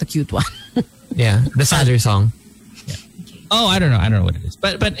 that's not the cute one. Yeah, the sadder song. Oh, I don't know what it is,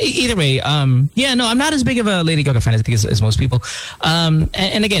 but either way, yeah, no, I'm not as big of a Lady Gaga fan as most people,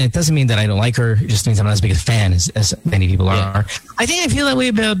 and again, it doesn't mean that I don't like her. It just means I'm not as big a fan as many people are. I think I feel that way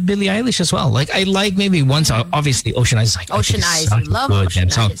about Billie Eilish as well. Like I like maybe once, obviously, Ocean Eyes is like Ocean Eyes, such we love a good Ocean damn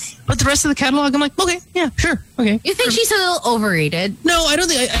song. Eyes. But the rest of the catalog, I'm like, okay, yeah, sure, okay. You think she's a little overrated? No, I don't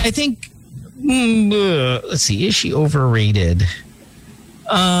think. I think. Let's see. Is she overrated?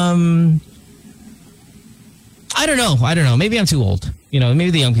 I don't know. Maybe I'm too old. Maybe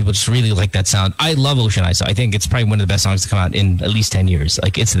the young people just really like that sound. I love Ocean Eyes. I think it's probably one of the best songs to come out in at least 10 years.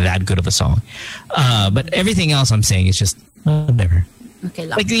 Like, it's that good of a song. But everything else I'm saying is just, whatever. Okay,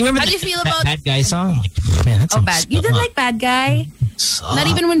 Like, do you remember how do you feel that about Bad Guy song? Like, man, that song Bad? You didn't like Bad Guy? sucked. Not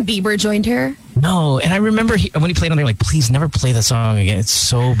even when Bieber joined her? No, and I remember when he played on there, like, please never play that song again. It's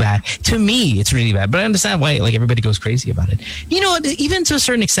so bad. To me, it's really bad. But I understand why, like, everybody goes crazy about it. You know, even to a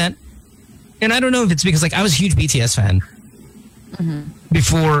certain extent, and I don't know if it's because, like, I was a huge BTS fan.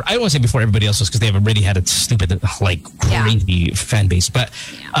 Before, I don't want to say before everybody else was, because they've already had a stupid, like, crazy fan base. But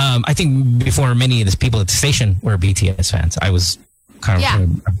I think before many of the people at the station were BTS fans, I was kind of,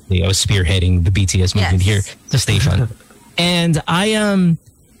 I was spearheading the BTS movement here at the station. And I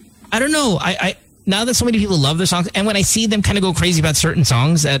don't know, I now that so many people love their songs, and when I see them kind of go crazy about certain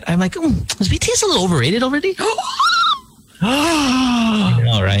songs, that I'm like, is BTS a little overrated already? I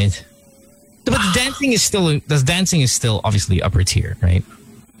know, right? But the dancing is still obviously upper tier, right?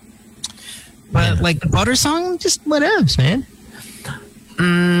 But like the Butter song, just whatevs, man.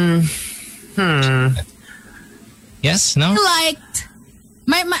 Yes? No? Liked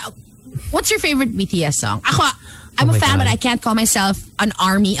my what's your favorite BTS song? I'm a fan, but I can't call myself an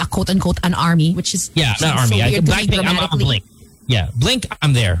army, a quote unquote an army, which is not so Army. weird to me Blackpink, I'm grammatically. Blink. Yeah, Blink,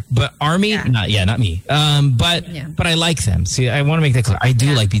 I'm there. But Army, not me. But I like them. See, I want to make that clear. I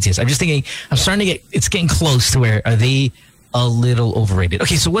do like BTS. I'm just thinking, it's getting close to where, are they a little overrated?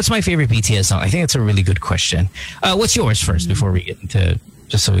 Okay, so what's my favorite BTS song? I think that's a really good question. What's yours first before we get into,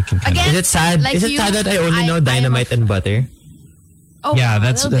 just so we can kind Again, Is it sad? like Is it you, sad that I only know I'm Dynamite and Butter? Oh, yeah, a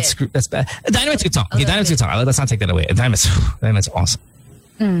that's little bit. bad. Dynamite's a good song. Okay, Dynamite's a good song. Let's not take that away. Dynamite's awesome.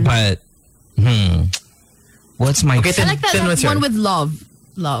 But, what's my... Okay, I like that what's one yours? with love.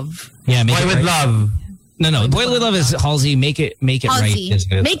 Yeah, Boy with Love. No. Boy with Love is Halsey. Make it right. Halsey. Is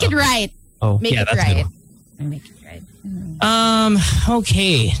good. Make it right. Oh, Make yeah, it that's a good right. one. Make it right.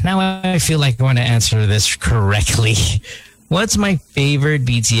 Okay. Now I feel like I want to answer this correctly. What's my favorite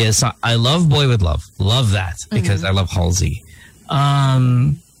BTS song? I love Boy with Love. Love that because I love Halsey.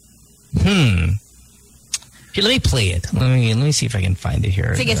 Here, let me play it. Let me see if I can find it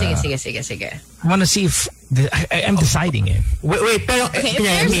here. Sige. I want to see if I'm deciding it. Wait, pero, Okay, if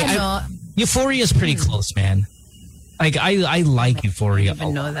there's Euphoria is pretty close, man. Like I like Euphoria. I don't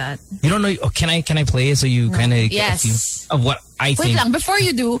even know that. You don't know? Oh, can I play it so you kind of Yes. of what I Wait think? lang, before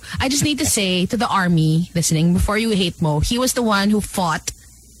you do, I just need to say to the army listening, before you hate Mo, he was the one who fought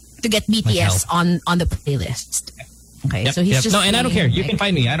to get BTS on the playlist. Okay, Yep, so he's yep. just no, and I don't care. You like- can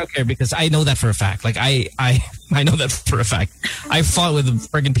find me. I don't care because I know that for a fact. Like I know that for a fact. I fought with the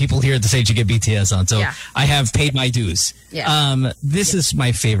friggin' people here at the stage to get BTS on, so Yeah. I have paid my dues. Yeah. This is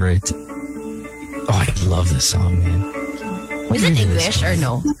my favorite. Oh, I love this song, man. Is it English or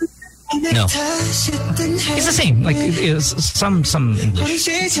no? No, it's the same. Like it is some English.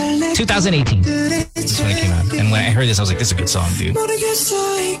 2018. That's when it came out, and when I heard this, I was like, "This is a good song, dude." Can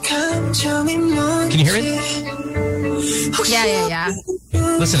you hear it? Yeah.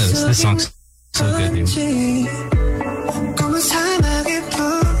 Listen to this. This song's so good, dude. This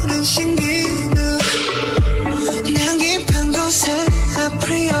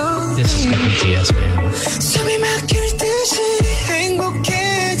is good BTS, man.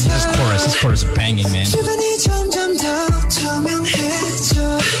 This chorus is banging, man.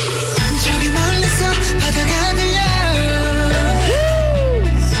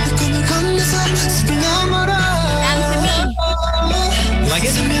 Like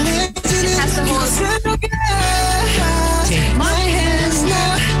it? Has the whole Take my hands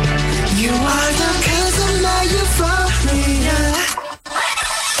now. You are the cause of my euphoria.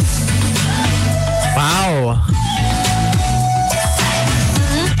 Wow.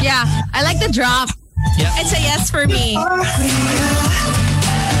 Yeah, I like the drop. Yeah. It's a yes for me.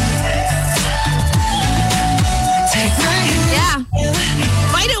 Take my hand. Yeah.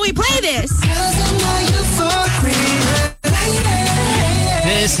 Why don't we play this? Cause of my euphoria.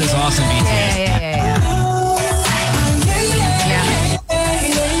 This is awesome, BTS.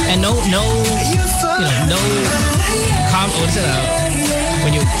 Yeah. And no, what is it?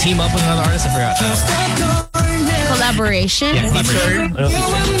 When you team up with another artist, I forgot. Collaboration. Yeah, collaboration.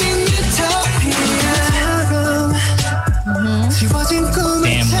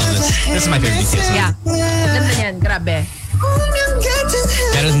 Damn, love this. This is my favorite BTS song. Yeah. Ganda yan, grabe.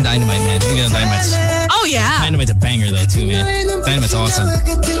 That isn't Dynamite, man. You know, Dynamite's Oh yeah. Dynamite's a banger though too, man. Dynamite's awesome.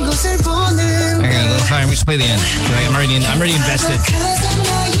 Okay, a little fire. We should play the end. Okay, I'm already invested.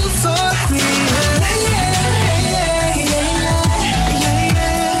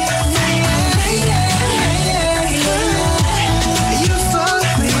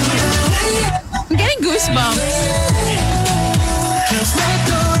 I'm getting goosebumps.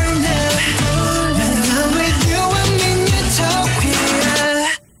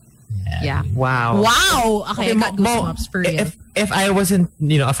 Yeah. Wow. Wow. Okay, I got Mo, goosebumps for real. if I wasn't,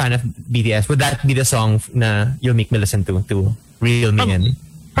 a fan of BTS, would that be the song na you'll make me listen to reel me in?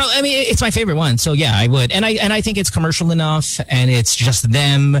 Probably, I mean, it's my favorite one, so yeah, I would. And I think it's commercial enough, and it's just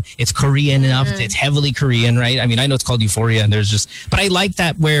them. It's Korean enough. It's heavily Korean, right? I mean, I know it's called Euphoria, and but I like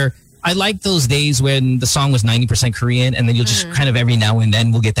that where I like those days when the song was 90% Korean, and then you'll just kind of every now and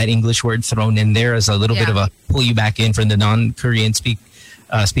then we'll get that English word thrown in there as a little bit of a pull you back in from the non-Korean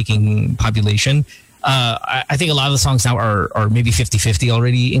speaking population. I think a lot of the songs now are maybe 50-50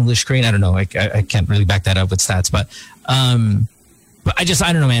 already English Korean. I don't know. I can't really back that up with stats, but I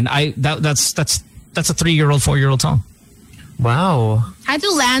don't know, man. That's a 3-year-old, 4-year-old song. Wow. Hi to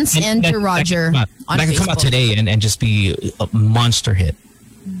Lance and to Roger. That could come out today and just be a monster hit.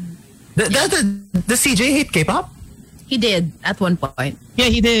 The CJ hate K-pop? He did at one point. Yeah,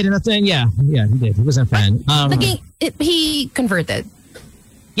 he did. And yeah, he did. He wasn't a fan. He converted.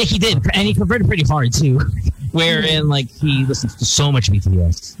 Yeah, he did. And he converted pretty hard, too. Wherein, he listens to so much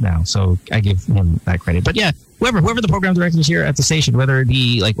BTS now. So I give him that credit. But yeah, whoever the program directors here at the station, whether it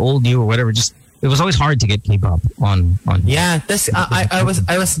be old, new, or whatever, it was always hard to get K-pop on. Yeah, I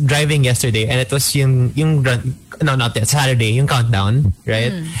was driving yesterday and it was Saturday, yung countdown,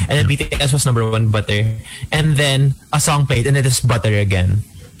 right? And then BTS was number 1, Butter. And then a song played and it is Butter again.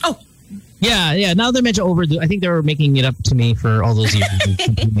 Oh. Yeah. Now they're meant to overdo. I think they were making it up to me for all those years.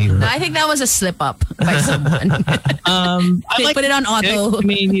 No, I think that was a slip up by someone. They put it on auto. I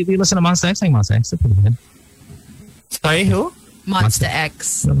mean, you listen to Monsta X, like Monsta X. They're pretty good. Sorry, who? Monsta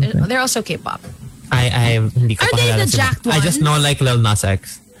X. They're also K-pop. I hindi ko Are they the jacked I just know Lil Nas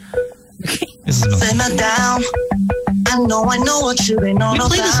X. This is down. I know what you been on. We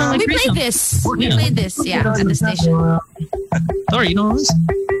played this song We played this. We Yeah. played this, at the station. Sorry, you know this?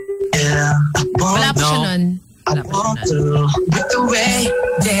 Yeah, Wala pa siya nun. I want to with the way,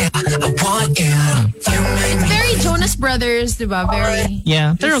 yeah, I want you. It's very Jonas Brothers, diba? Very.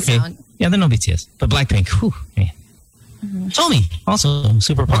 Yeah, they're okay. sound. Yeah, they're no BTS. But Blackpink, whew, man. Somi, also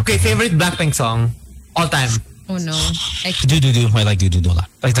super popular. Okay, favorite Blackpink song all time. Oh no. Like, Do. I like do a lot.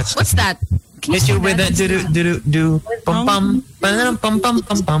 That's what's that? Can Hit you sing with that? the do pum pum pum pum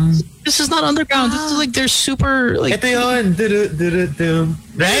pum pum. This is not underground. This is they're super Ito yun. Do.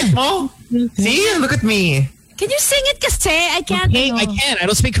 Right, Mo? See? Look at me. Can you sing it kasi? I can't. Hey, I can't. I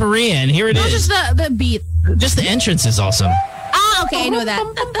don't speak Korean. Here it No, is. just the beat. Just the entrance is awesome. Ah, okay, I know that.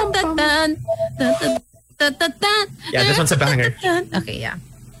 Dun, dun, dun, dun, dun, dun, dun, dun, dun. Yeah, this one's a banger. Okay, yeah.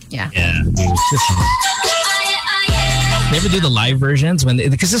 Yeah, dude. They ever do the live versions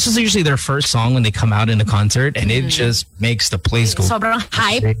because this was usually their first song when they come out in a concert, and it just makes the place go Sobrang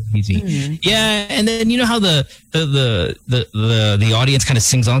hype. crazy. Yeah, and then you know how the audience kind of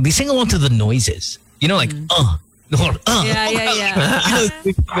sings along. They sing along to the noises. You know, like Yeah.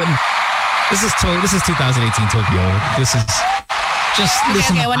 This is 2018 Tokyo. This is just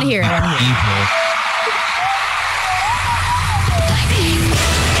listen. Okay, I want to hear it. People.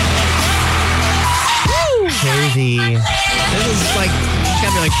 Crazy. This is like, it's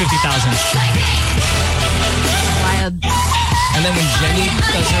gotta be like 50,000. Wild. And then when Jenny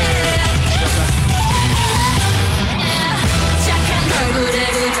does her...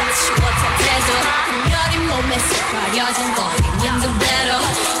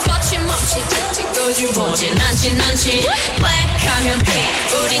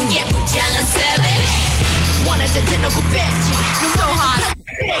 So hot.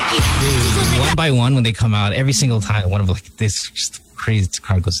 Dude, one by one when they come out, every single time, one of like this just crazy, the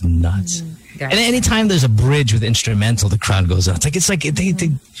crowd goes nuts. And anytime there's a bridge with instrumental, the crowd goes nuts. It's like they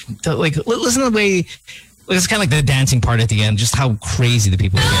like listen to the way it's kind of like the dancing part at the end, just how crazy the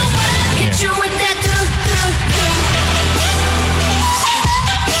people get. Yeah.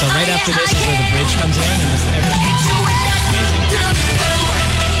 So right after this is where the bridge comes in, and it's everything.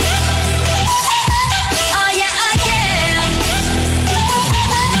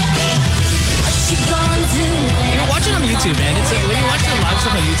 Watch it on YouTube, man. It's when you watch the live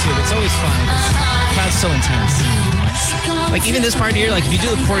stuff on YouTube, it's always fun. The crowd's so intense. Like even this part here, like if you do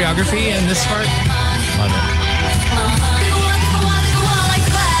the choreography in this part, love it.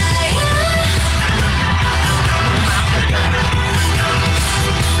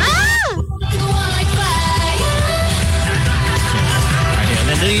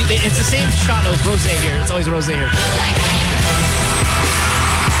 Right here. Then it's the same shot of Rose here. It's always Rose here.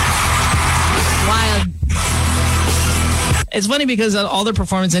 Wild. It's funny because all their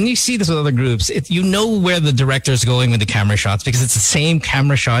performance, and you see this with other groups, you know where the director's going with the camera shots because it's the same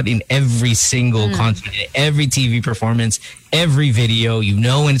camera shot in every single concert, every TV performance, every video. You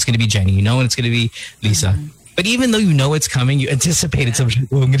know when it's going to be Jenny. You know when it's going to be Lisa. But even though you know it's coming, you anticipate it. So I'm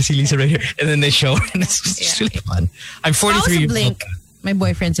going to see Lisa right here. And then they show her, and it's just really fun. I'm 43 years Blink. old. My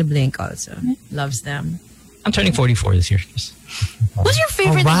boyfriend's a Blink also. Loves them. I'm turning 44 this year. Who's your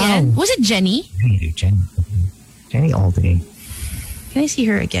favorite again? Was it Jenny? Jenny all day. Can I see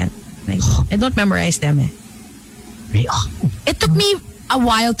her again? Like, I don't memorize them. It took me a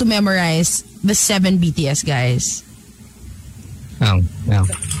while to memorize the 7 BTS guys. Oh, no.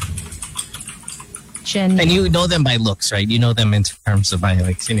 Jenny. And you know them by looks, right? You know them in terms of by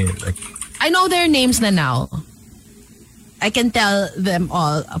like I know their names na now. I can tell them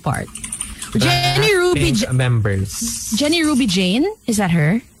all apart. Jenny Ruby members. Jenny Ruby Jane? Is that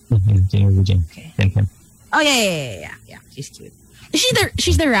her? Jenny Ruby Jane. Okay. Oh yeah. She's cute.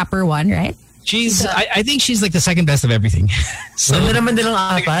 She's the rapper one, right? She's I think she's like the second best of everything. So ganda naman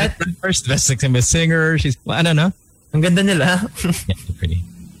nilang apat. First best, second best singer. She's I don't know. Ang ganda nila. Yeah, pretty.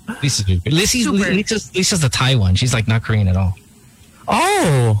 Lisa's the Thai one. She's like not Korean at all.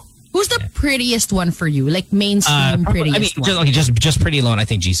 Oh. Who's the prettiest one for you? Like mainstream prettiest one? Just pretty alone. I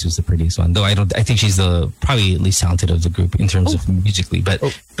think Jisoo's the prettiest one. Though I think she's the probably least talented of the group in terms of musically. But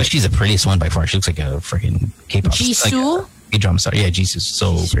she's the prettiest one by far. She looks like a freaking K-pop Jisoo? like a drum star. Yeah, Jisoo's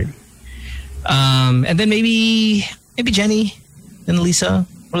so pretty. And then maybe Jenny and Lisa,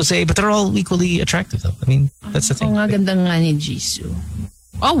 Rose, but they're all equally attractive though. I mean, that's the thing. Oh, nga, ganda nga ni Jisoo.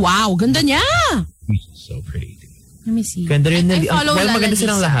 Oh wow, ganda niya. So pretty. Let me see. Ganda rin I follow well, Lala maganda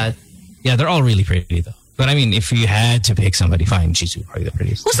silang Lisa. lahat. Yeah, they're all really pretty though. But I mean, if you had to pick somebody, fine, Jisoo probably the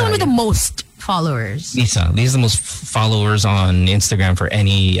prettiest. Who's the one with the most followers? Lisa. Lisa's the most followers on Instagram for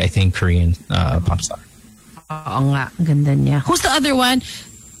any, I think, Korean pop star. Oo nga, ganda niya. Who's the other one?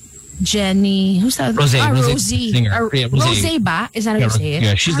 Jenny. Who's the other? Rose. Rosie. Singer. Yeah, Rose. Rose ba? Is that how you say it?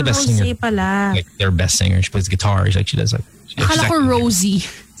 Yeah, she's the best Rose singer. pala. Like their best singer. She plays guitar. She does like. Akala ko Rosie.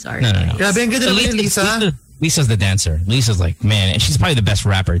 Sorry. No. Grabe, ang ganda naman ni Lisa. Lisa's the dancer. Lisa's like, man, and she's probably the best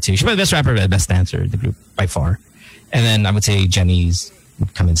rapper too. She's probably the best rapper, but the best dancer in the group by far. And then I would say Jenny's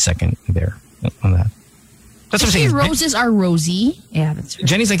would come in second there on that. That's what I'm saying. Roses are Rosie. Yeah, that's right.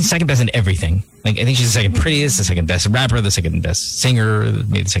 Jenny's like the second best in everything. Like I think she's the second prettiest, the second best rapper, the second best singer,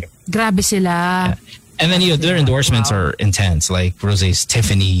 maybe the second. Grabe sila. Yeah. And then their endorsements are intense. Like Rose's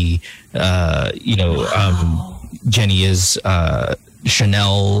Tiffany, Jenny is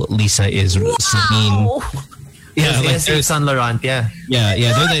Chanel, Lisa is Celine. Yeah, like Saint Laurent. Yeah. yeah.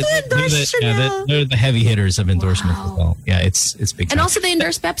 Chanel. They're the heavy hitters of endorsements as well. Yeah, it's big time. And also they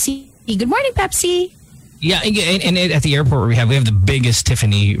endorse Pepsi. Good morning, Pepsi. Yeah, and at the airport where we have the biggest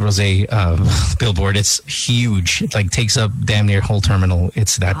Tiffany Rosé billboard. It's huge. It like takes up damn near whole terminal.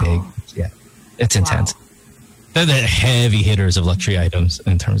 It's that big. Yeah, it's intense. They're the heavy hitters of luxury items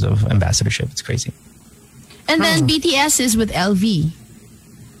in terms of ambassadorship. It's crazy. And then BTS is with LV.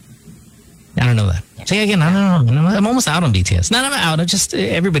 I don't know that. Say again. I don't know. I'm almost out on BTS. Not I'm out. I'm just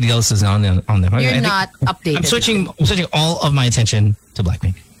everybody else is on them. You're not updated. I'm switching all of my attention to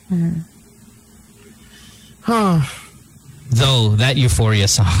Blackpink. Though that Euphoria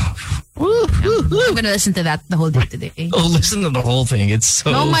song. I'm gonna listen to that the whole day today. Oh, listen to the whole thing. It's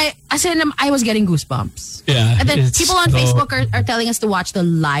so. No, I was getting goosebumps. Yeah. And then people on Facebook are telling us to watch the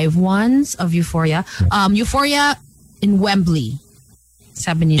live ones of Euphoria. Euphoria in Wembley.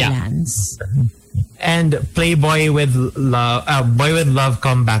 Sabi ni Lance. And Playboy with Love, Boy with Love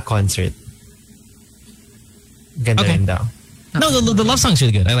comeback concert. Ganda rin daw. No, the love song's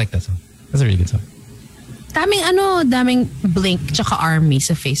really good. I like that song. That's a really good song. Daming Blink tsaka Army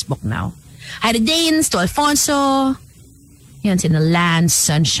sa Facebook now. Hi to Danes, to Alfonso. Yan sina Lance,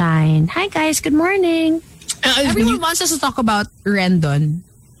 Sunshine. Hi guys, good morning. Everyone wants us to talk about Rendon,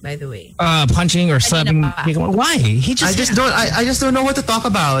 by the way. Punching or slapping. Why? I just don't know what to talk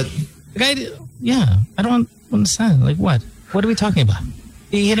about. The guy, yeah, I don't understand. Like what? What are we talking about?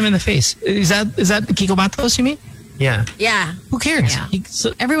 He hit him in the face. Is that Kiko Matos, you mean? Yeah. Yeah. Who cares? Yeah.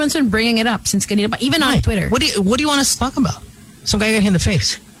 Everyone's been bringing it up since kanina pa, even on Twitter. What do you want us to talk about? Some guy got hit in the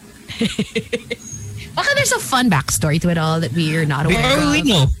face. Baka there's a fun backstory to it all that we're not aware of. We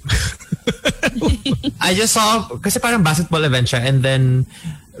know. I just saw, kasi parang basketball event siya, and then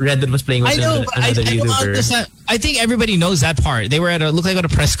Redden was playing with another YouTuber. I think everybody knows that part. They were at looked like at a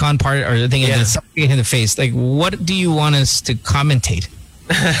press con part or thing, and then somebody hit in the face. Like, what do you want us to commentate?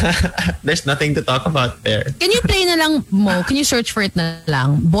 There's nothing to talk about there. Can you play na lang, Mo? Can you search for it na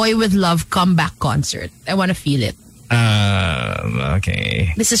lang? Boy with Love comeback concert. I want to feel it.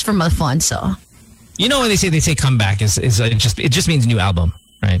 Okay. This is from Alfonso. You know when they say comeback is it just means new album,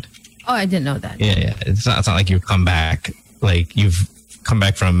 right? Oh, I didn't know that. Yeah. It's not like you come back, like you've come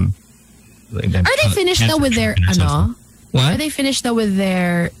back from. Like, are they finished now with their What? Are they finished now with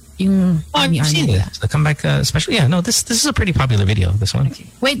their yung? I've seen it. The comeback, especially. Yeah, no. This is a pretty popular video. This one. Okay.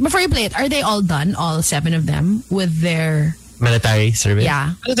 Wait, before you play it, are they all done? All 7 of them with their military service?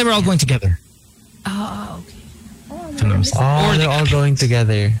 Yeah. I thought they were all going together. Oh, okay. Or they're all going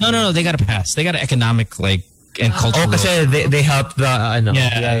together. No. They got to pass. They got an economic and cultural. Oh, kasi they helped the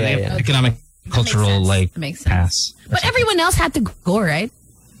economic cultural pass. But everyone else had to go, right?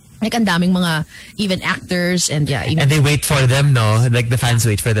 Like ang daming mga even actors and and they wait for them, no? Like the fans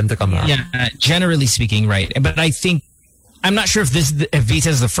wait for them to come out. Yeah, generally speaking, right. But I think I'm not sure if Vita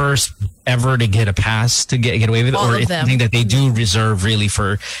is the first ever to get a pass to get away with it, or it's something that they do reserve really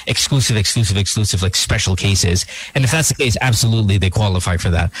for exclusive, like special cases. And if that's the case, absolutely they qualify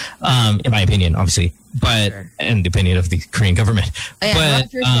for that. In my opinion, obviously, but and the opinion of the Korean government. But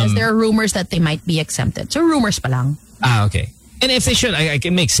says there are rumors that they might be exempted. So rumors pa lang. Okay. And if they should,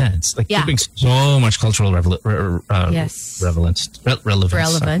 it makes sense. Like keeping so much cultural relevance.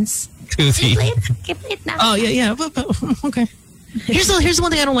 Keep it now. Oh yeah. But, okay. Here's the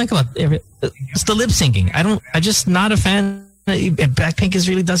one thing I don't like about it. It's the lip syncing. I'm just not a fan. Blackpink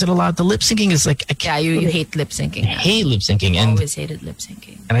really does it a lot. The lip syncing is like you hate lip syncing. I hate lip syncing. I always hated lip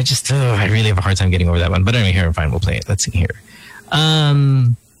syncing. And I really have a hard time getting over that one. But anyway, here, fine, we'll play it. Let's see here.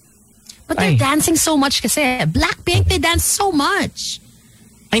 But they're dancing so much kasi. Blackpink, they dance so much.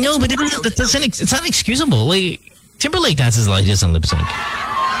 I know, but it's not excusable. Like Timberlake dances like this on lip sync.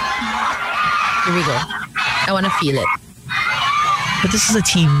 Here we go. I want to feel it. But this is a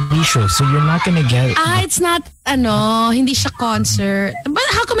TV show, so you're not gonna get it. It's not, hindi siya concert. But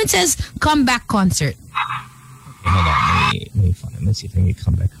how come it says comeback concert? Okay, hold on, let me find. Let's see if I can get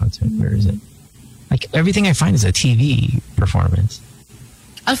comeback concert. Where is it? Like everything I find is a TV performance.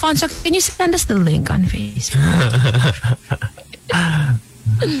 Alfonso, can you send us the link on Facebook?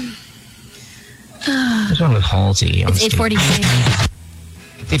 There's one with Halsey. It's 8:40.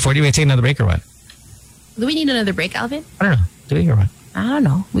 8:40. We take another break or what? Do we need another break, Alvin? I don't know. Do we or what? I don't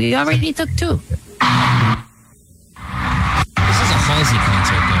know. We already took 2. This is a Halsey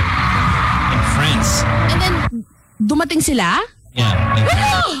concert though, in France. And then dumating sila? Yeah.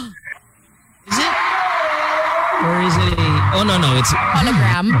 Is it? Or is it a... Oh, no. It's... Hologram?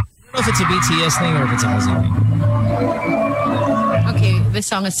 I don't know if it's a BTS thing or if it's a Halsey thing. Okay, this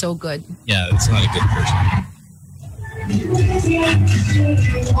song is so good. Yeah, it's not a good version.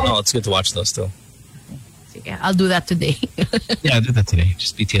 No, it's good to watch though still. Yeah, I'll do that today. Yeah, do that today.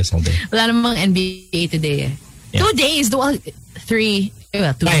 Just BTS all day. Wala namang NBA today eh. Yeah. 2 days, 3.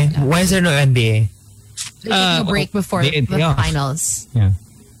 Well, 2. Why is there no NBA? They're taking a break before they the off. finals. Yeah.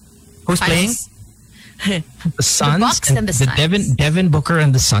 Who's playing? Finals. The Suns. Bucks and the Suns. Devin Booker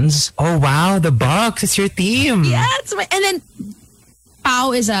and the Suns. Oh wow, the Bucks. It's your team. Yeah, and then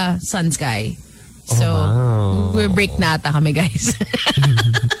Pao is a Suns guy. So wow. we're break nata kami, guys.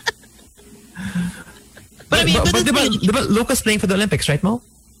 But I mean, but Lucas playing for the Olympics, right, Mo?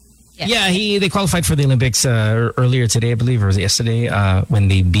 Yeah, they qualified for the Olympics earlier today, I believe, or was it yesterday, when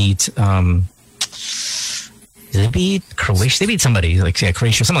they beat did they beat Croatia? They beat somebody, like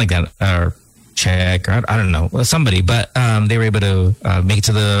Croatia, something like that, or Czech, or I don't know, somebody. But they were able to make it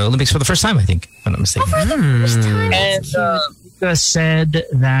to the Olympics for the first time, I think, if I'm not mistaken. For the first time. And Lucas said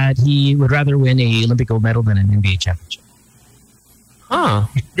that he would rather win a Olympic gold medal than an NBA championship. Huh.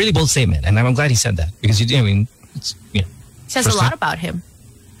 Really bold statement, and I'm glad he said that because it's, Says a lot about him.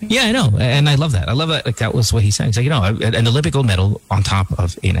 Yeah, I know, and I love that. I love that. Like that was what he said. He's like, an Olympic gold medal on top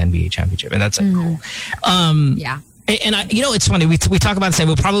of an NBA championship, and that's cool. Yeah, and it's funny. We talk about the same.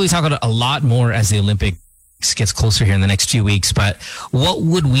 We'll probably talk about it a lot more as the Olympics gets closer here in the next few weeks. But what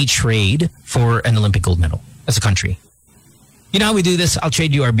would we trade for an Olympic gold medal as a country? You know how we do this? I'll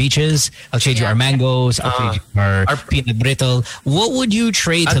trade you our beaches. I'll trade you our mangoes. I'll trade you our peanut brittle. What would you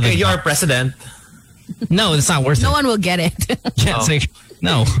trade to the? You're president. No, it's not worth it. No one will get it. Yeah, it's like,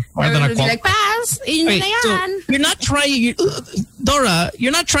 no. Everyone will be like, pass. Wait, so you're not trying, Dora,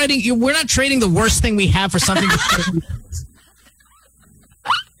 we're not trading the worst thing we have for something.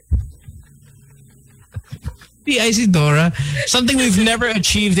 I see, Dora. Something we've never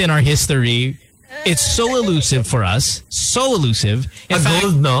achieved in our history. It's so elusive for us. So elusive. In fact,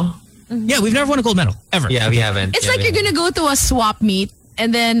 gold, no? Yeah, we've never won a gold medal, ever. Yeah, we haven't. It's like you're going to go to a swap meet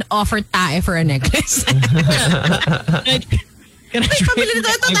and then offer tae for a necklace. Can I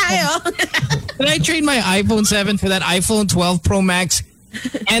trade my iPhone 7 for that iPhone 12 Pro Max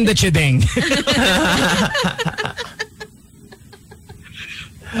and the chideng?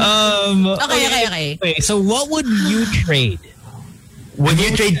 Okay. Wait, so what would you trade? Would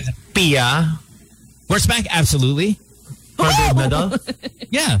you trade Pia Horse bank? Absolutely. for a gold medal?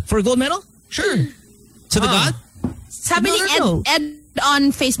 Yeah, for a gold medal? Sure. To the god? Sabi ni Ed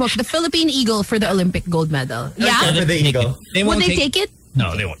on Facebook, the Philippine Eagle for the Olympic gold medal. Yeah? For the eagle. Would they take it?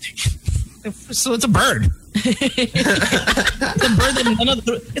 No, they won't take it. So it's a bird. It's a bird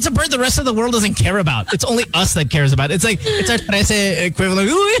that it's a bird the rest of the world doesn't care about. It's only us that cares about it. It's our 13 equivalent.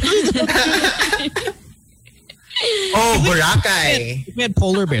 Oh, Boracay. We had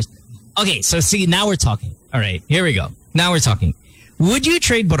polar bears. Okay, so see, now we're talking. All right, here we go. Now we're talking. Would you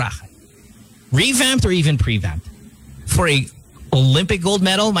trade Boracay, revamped or even prevamped, for a Olympic gold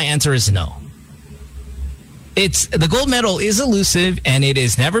medal? My answer is no. The gold medal is elusive and it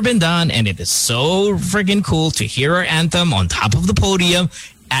has never been done, and it is so freaking cool to hear our anthem on top of the podium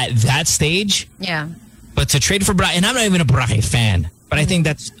at that stage. Yeah. But to trade for Boracay, and I'm not even a Boracay fan, but I think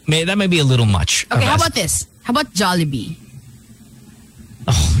that might be a little much. Okay, how about this? How about Jollibee?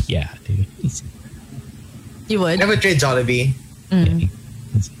 Oh, yeah, dude. You would? I would trade Jollibee. Yeah.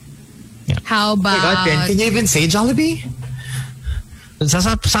 How about... Oh my God, Ken, can you even say Jollibee?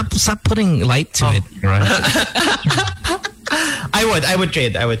 Stop putting light to it. Right? I would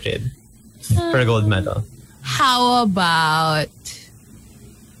trade for a gold medal. How about...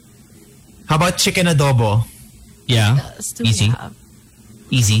 chicken adobo? Yeah. Easy.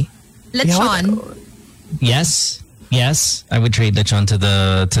 Easy. Lechon. Yes. I would trade lechon to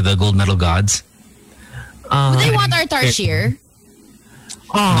the gold medal gods. Would they want our tarsier?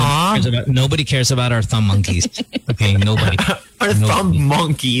 Nobody cares about our thumb monkeys. Okay, nobody. Our thumb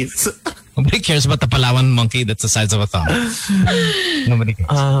monkeys. Nobody cares about the Palawan monkey that's the size of a thumb. Nobody cares.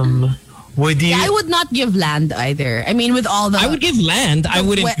 Would you? Yeah, I would not give land either. I mean, with all the... I would give land. I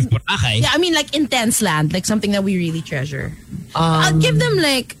wouldn't give Boracay. Yeah, I mean, like intense land, like something that we really treasure. I'll give them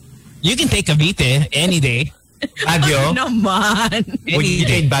like... You can take Cavite any day. Baguio? No, man. Would you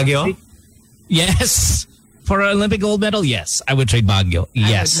trade Baguio? Yes. For an Olympic gold medal, yes. I would trade Baguio.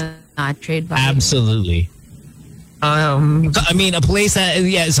 Yes. I would not trade Baguio. Absolutely. I mean, a place that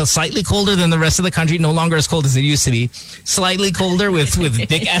is slightly colder than the rest of the country, no longer as cold as it used to be. Slightly colder with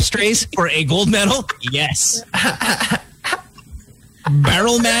dick ashtrays for a gold medal? Yes.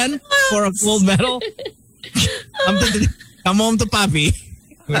 Barrel Man for a gold medal? Come home to Papi.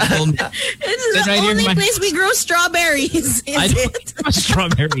 This is the only place we grow strawberries. I don't grow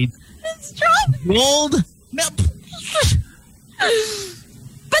strawberries. Gold? Nope.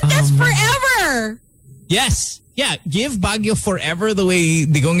 But that's forever. Yes. Yeah, give Baguio forever the way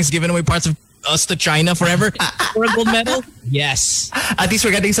Digong is giving away parts of us to China forever for a gold medal? Yes. At least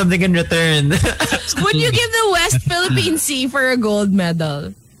we're getting something in return. Would you give the West Philippine Sea for a gold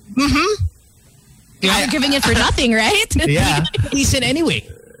medal? Mm-hmm. You're giving it for nothing, right? Yeah. We can't police it anyway.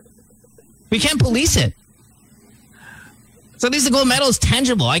 We can't police it. So at least the gold medal is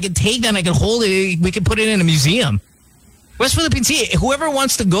tangible. I can take that and I can hold it. We can put it in a museum. West Philippine Sea, whoever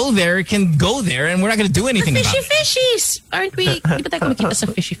wants to go there can go there, and we're not going to do anything about it. Fishies! Aren't we? Di ba tayo kumikita sa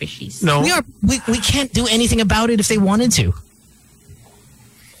fishies? No. We can't do anything about it if they wanted to.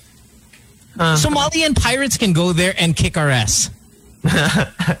 Somalian pirates can go there and kick our ass.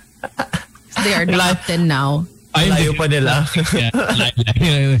 They are the captain now. Layo pa nila.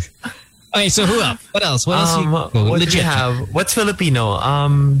 Okay, so who else? What else? What else? What do you have? What's Filipino?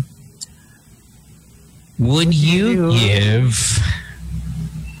 Would you give...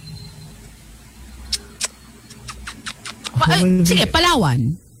 Sige,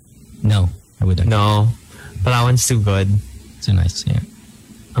 Palawan. No, I wouldn't. No. Palawan's too good. Too nice, yeah.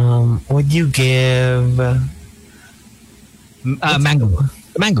 Would you give... Mango.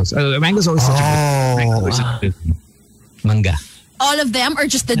 Mangoes. Mango's always such a good... Manga. All of them or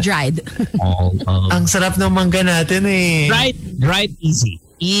just the dried? All of... Ang sarap ng mangga natin eh. Dried, easy.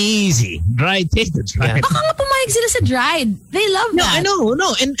 Easy. Dried, take the dried. Yeah. Baka nga pumayag sila sa dried. They love No, that. I know.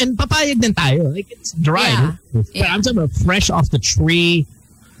 No, and papayag din tayo. Like, it's dried. Yeah. But I'm talking about fresh off the tree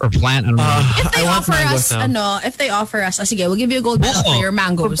or plant. I don't know. If they I want offer mangoes us, now. if they offer us, sige, we'll give you a gold medal for your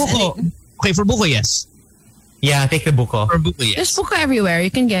mangoes. For buko. Okay, for buko, yes. Yeah, take the buko. For buko, yes. There's buko everywhere.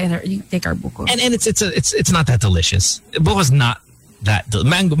 You can take our buko. And it's not that delicious. Buko's not that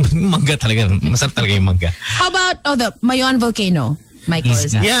manga talaga. Masarap talaga yung manga. How about the Mayon volcano? Michael,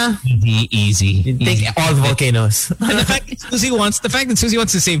 is that? Yeah. Easy. Take all the volcanoes. And the fact that Susie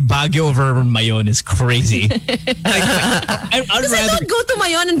wants to save Baguio over Mayon is crazy. I'd Because I don't go to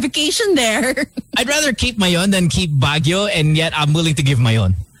Mayon on vacation there. I'd rather keep Mayon than keep Baguio, and yet I'm willing to give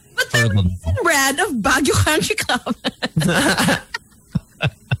Mayon. But the brand of Baguio Country Club.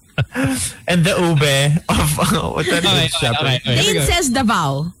 And the ube of what that Okay, Dane says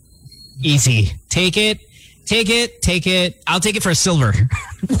Davao. Easy. Take it. I'll take it for a silver.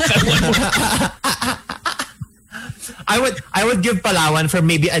 I would give Palawan for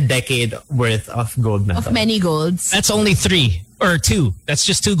maybe a decade worth of gold medals. Of many golds. That's only 3 or 2. That's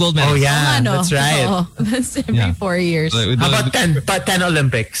just 2 gold medals. Oh yeah, that's right. Oh, that's every 4 years. How about 10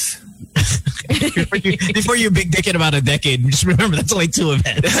 Olympics? Before you big dickhead about a decade, just remember that's only 2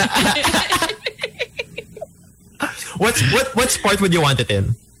 events. What sport would you want it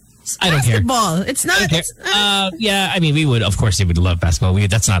in? I don't care. Basketball. It's not. Yeah, I mean, we would, of course, we would love basketball.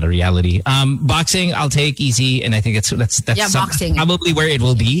 That's not a reality. Boxing, I'll take easy, and I think that's boxing. Probably where it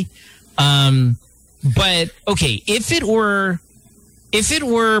will be. But okay, if it were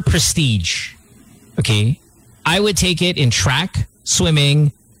prestige, okay, I would take it in track,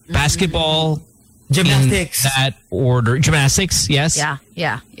 swimming, basketball, gymnastics. In that order, gymnastics. Yes.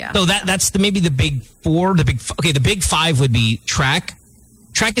 Yeah. So that's maybe the big 4. The big 5 would be track.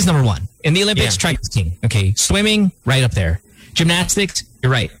 Track is number 1. In the Olympics, track is king. Okay. Swimming, right up there. Gymnastics, you're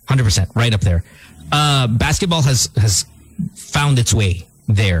right. 100%. Right up there. Basketball has found its way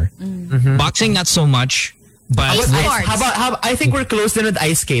there. Mm-hmm. Boxing, not so much. But I think we're close then with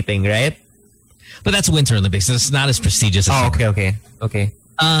ice skating, right? But that's Winter Olympics. It's not as prestigious as summer. Okay.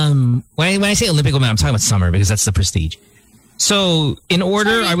 When I say Olympic, I'm talking about summer because that's the prestige. So in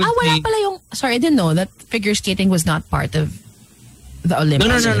order, I would wala pala yung, sorry, I didn't know that figure skating was not part of the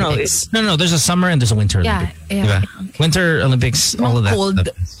Olympics. No. There's a summer and there's a Winter Olympics. Yeah. Okay. Winter Olympics, all of that. Cold.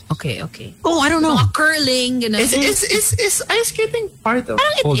 Okay. Oh, I don't know. Curling. Is ice skating part of?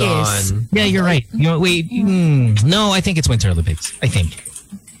 Hold on. Yeah, you're right. Wait. No, I think it's Winter Olympics. I think.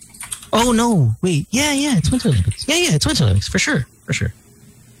 Oh no! Wait. Yeah. It's Winter Olympics. Yeah. It's Winter Olympics for sure.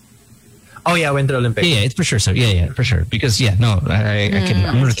 Oh yeah, Winter Olympics. Yeah, it's for sure. So yeah, for sure. Because I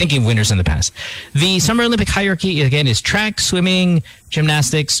remember thinking winners in the past. The Summer Olympic hierarchy again is track, swimming,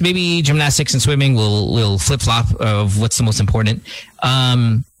 gymnastics. Maybe gymnastics and swimming will flip flop of what's the most important.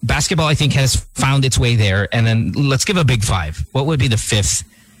 Basketball, I think, has found its way there. And then let's give a big 5. What would be the 5th?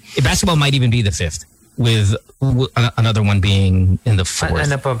 Basketball might even be the 5th, with another one being in the 4th.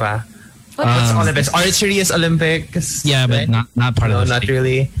 Ano pa ba? What's Olympics? Archery is Olympics. Yeah, but not part of the not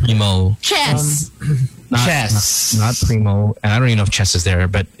really. Primo. Chess. Chess. Not primo. And I don't even know if chess is there,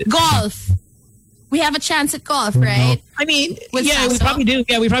 but golf. We have a chance at golf, right? I mean, With we Sasso? probably do.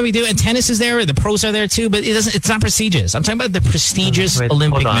 Yeah, we probably do. And tennis is there. The pros are there too, but it's not prestigious. I'm talking about the prestigious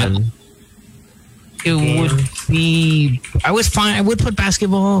Olympic medal. It would be. I was fine. I would put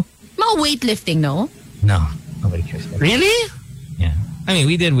basketball. Mga weightlifting, no? No, nobody cares. Really? Yeah. I mean,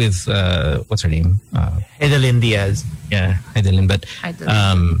 we did with what's her name? Edelyn Diaz. Yeah, Heidelin. But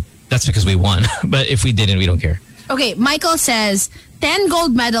that's because we won. But if we didn't, we don't care. Okay, Michael says 10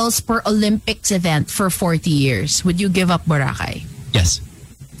 gold medals per Olympics event for 40 years. Would you give up Boracay? Yes.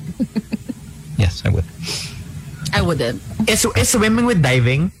 Yes, I would. I wouldn't. Is swimming with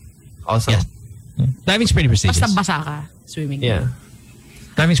diving also? Yes. Yeah. Diving's pretty prestigious. Basta basa ka swimming. Yeah.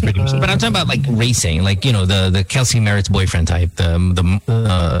 Diving's pretty prestigious. But I'm talking about like racing, like, you know, the Kelsey Merritt's boyfriend type,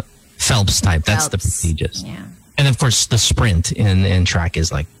 the Phelps type. That's the prestigious. Yeah. And of course, the sprint in track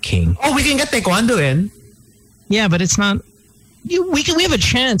is like king. Oh, we can get taekwondo in. Yeah, but it's not. We have a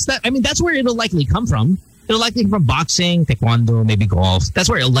chance. That's where it'll likely come from. It'll likely come from boxing, taekwondo, maybe golf. That's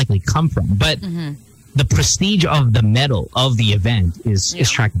where it'll likely come from. But the prestige of the medal of the event is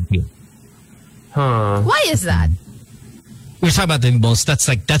track and field. Huh. Why is that? We're talking about the most. That's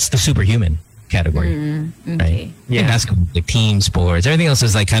the superhuman category, right? Yeah. Basketball, like team sports. Everything else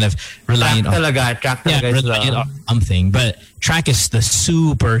is like kind of reliant on Track talaga is reliant on something. But track is the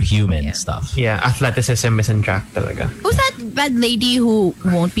superhuman stuff. yeah, athleticism is in track talaga. Who's that lady who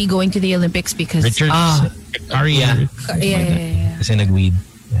won't be going to the Olympics because... Richard, Yeah. Yeah. Kasi nagweed.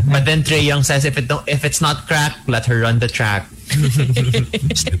 But then Trey Young says if it's not crack, let her run the track.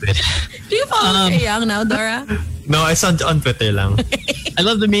 Stupid. Do you follow Trae Young now, Dora? No, I saw on Twitter lang. I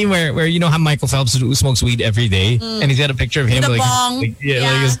love the meme where you know how Michael Phelps smokes weed every day, and he's got a picture of him The like, bong. like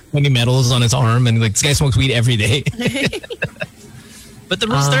Yeah. his 20 medals on his arm, and like this guy smokes weed every day. But the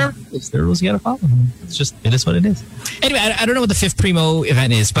rules there, it's the rules you gotta follow. It's just, it is what it is. Anyway, I don't know what the fifth primo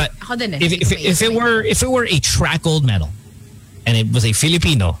event is, but Ako din eh. if it were a track gold medal and it was a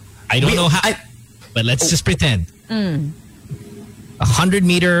Filipino, I don't know how, but let's just pretend. 100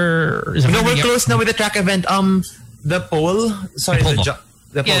 meter. No, we're close now with the track event. The pole. Sorry, The pole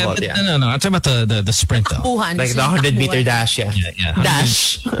the pole vault, but no. I'm talking about the sprint though. Takbuhan. Like the 100 meter Takbuhan. dash, yeah. Yeah.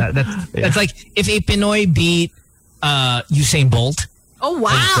 Dash. That's like if a Pinoy beat Usain Bolt. Oh,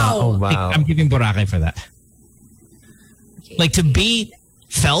 wow. Oh, wow. I'm giving Boracay for that. Okay. Like to beat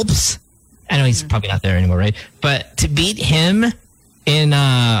Phelps, I know he's probably not there anymore, right? But to beat him in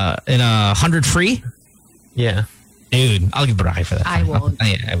a 100 free, Yeah. dude, I'll give Boracay for that. I won't.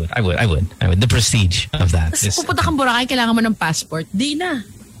 I would. The prestige of that. Tapos pupunta kang Boracay, kailangan mo ng passport. Di na.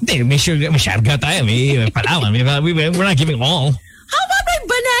 Hindi, may sharga tayo. May Palawan. We're not giving all. How about my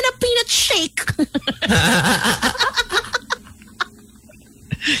banana peanut shake?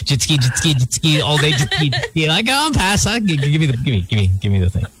 Jet ski, all day jet ski. Like, oh, I'll pass. Give me the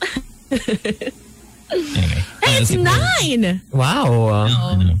thing. Anyway. Hey, it's 9. Wow.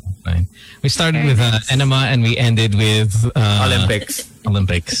 I know. Fine. We started with Enema and we ended with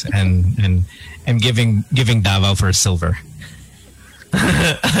Olympics and giving Davao for silver.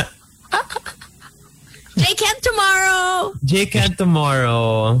 Jay Kent tomorrow. Jake Kent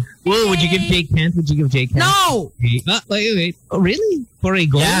tomorrow. Whoa, would you give Jake Kent? Would you give Jake Kent? No. Wait. Oh, really? For a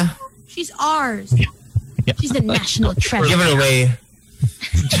goal? Yeah. She's ours. Yeah. She's the national treasure. Give it away.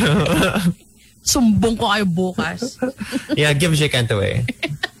 Sumbong ko kayo bukas. Yeah, give Jake Kent away.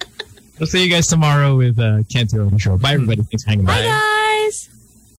 We'll see you guys tomorrow with Kent here on the show. Bye, everybody. Thanks for hanging Bye, out. guys.